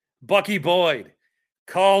 Bucky Boyd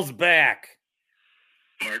calls back.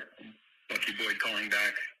 Bucky Boyd calling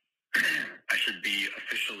back. I should be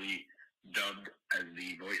officially dubbed as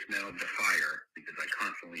the voicemail defier because I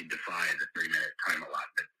constantly defy the 3-minute time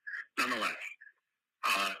allotment. Nonetheless,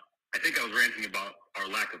 I think I was ranting about our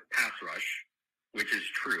lack of pass rush, which is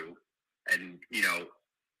true. And, you know,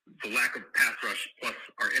 the lack of pass rush plus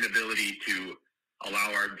our inability to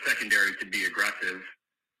allow our secondary to be aggressive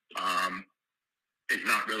is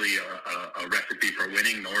not really a recipe for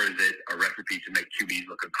winning, nor is it a recipe to make QBs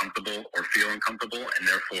look uncomfortable or feel uncomfortable, and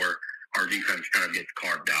therefore our defense kind of gets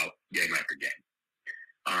carved out game after game.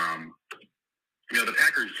 The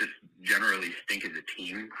Packers just generally stink as a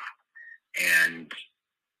team, and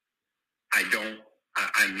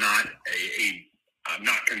I'm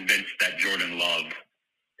not convinced that Jordan Love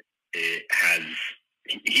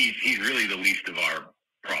he's really the least of our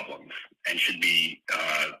problems and should be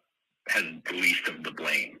has the least of the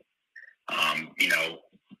blame.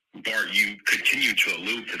 Bart, you continue to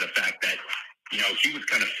allude to the fact that he was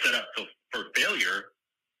kind of set up for failure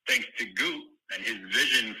thanks to Goot and his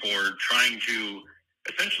vision for trying to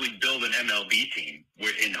essentially build an MLB team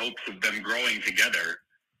in hopes of them growing together,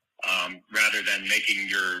 rather than making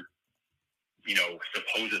your,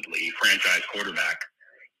 supposedly franchise quarterback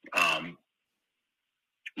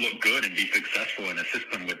look good and be successful in a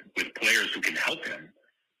system with players who can help him,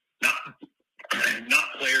 not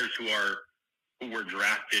players who were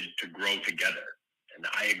drafted to grow together. And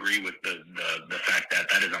I agree with the fact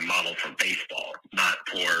that is a model for baseball, not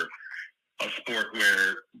for a sport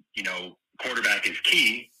where, quarterback is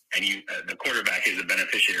key and the quarterback is a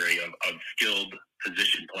beneficiary of skilled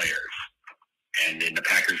position players. And in the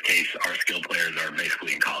Packers case, our skilled players are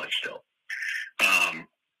basically in college still.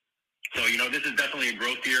 So, this is definitely a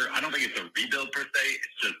growth year. I don't think it's a rebuild per se.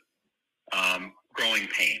 It's just growing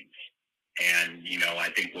pains. And, I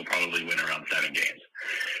think we'll probably win around 7 games.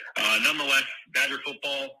 Nonetheless, Badger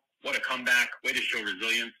football, what a comeback. Way to show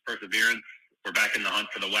resilience, perseverance. We're back in the hunt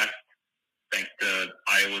for the West, thanks to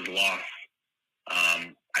Iowa's loss.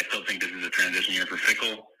 I still think this is a transition year for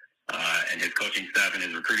Fickle and his coaching staff and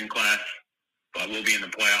his recruiting class. But we'll be in the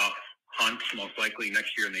playoff hunt most likely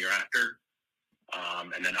next year and the year after.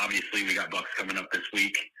 And then obviously we got Bucks coming up this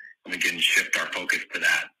week, and we can shift our focus to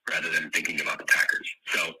that rather than thinking about the Packers.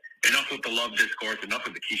 So enough with the Love discourse, enough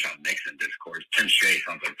with the Keyshawn Nixon discourse. Tim Shea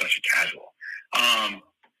sounds like such a casual.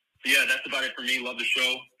 Yeah, that's about it for me. Love the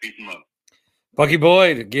show. Peace and love. Bucky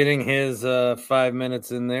Boyd getting his 5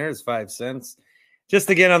 minutes in there, his 5 cents. Just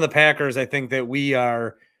again on the Packers, I think that we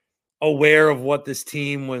are aware of what this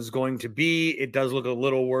team was going to be. It does look a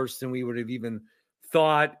little worse than we would have even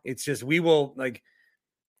thought. It's just we will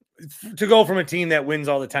to go from a team that wins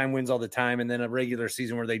all the time, and then a regular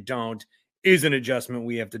season where they don't is an adjustment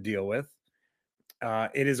we have to deal with.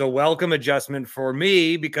 It is a welcome adjustment for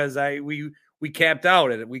me because we capped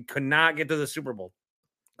out at it. We could not get to the Super Bowl,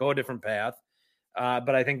 go a different path.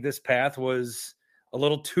 But I think this path was a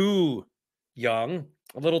little too young,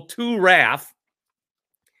 a little too rough,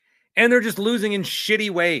 and they're just losing in shitty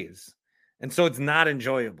ways. And so it's not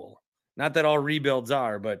enjoyable. Not that all rebuilds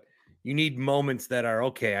are, but you need moments that are,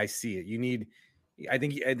 okay, I see it. I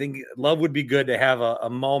think Love would be good to have a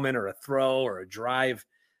moment or a throw or a drive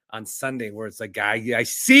on Sunday where it's like, I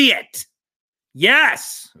see it.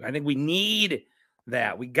 Yes. I think we need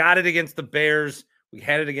that. We got it against the Bears. We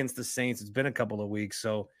had it against the Saints. It's been a couple of weeks,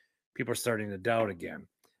 so people are starting to doubt again.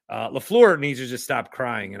 LaFleur needs to just stop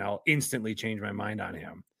crying, and I'll instantly change my mind on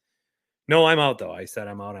him. No, I'm out, though. I said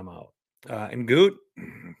I'm out. And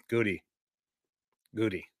Goody.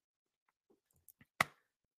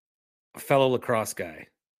 A fellow lacrosse guy.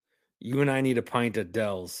 You and I need a pint at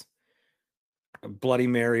Dell's. A Bloody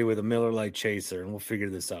Mary with a Miller Lite chaser, and we'll figure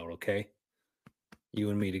this out, okay? You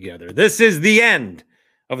and me together. This is the end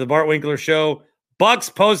of the Bart Winkler Show. Bucks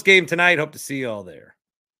post game tonight. Hope to see you all there.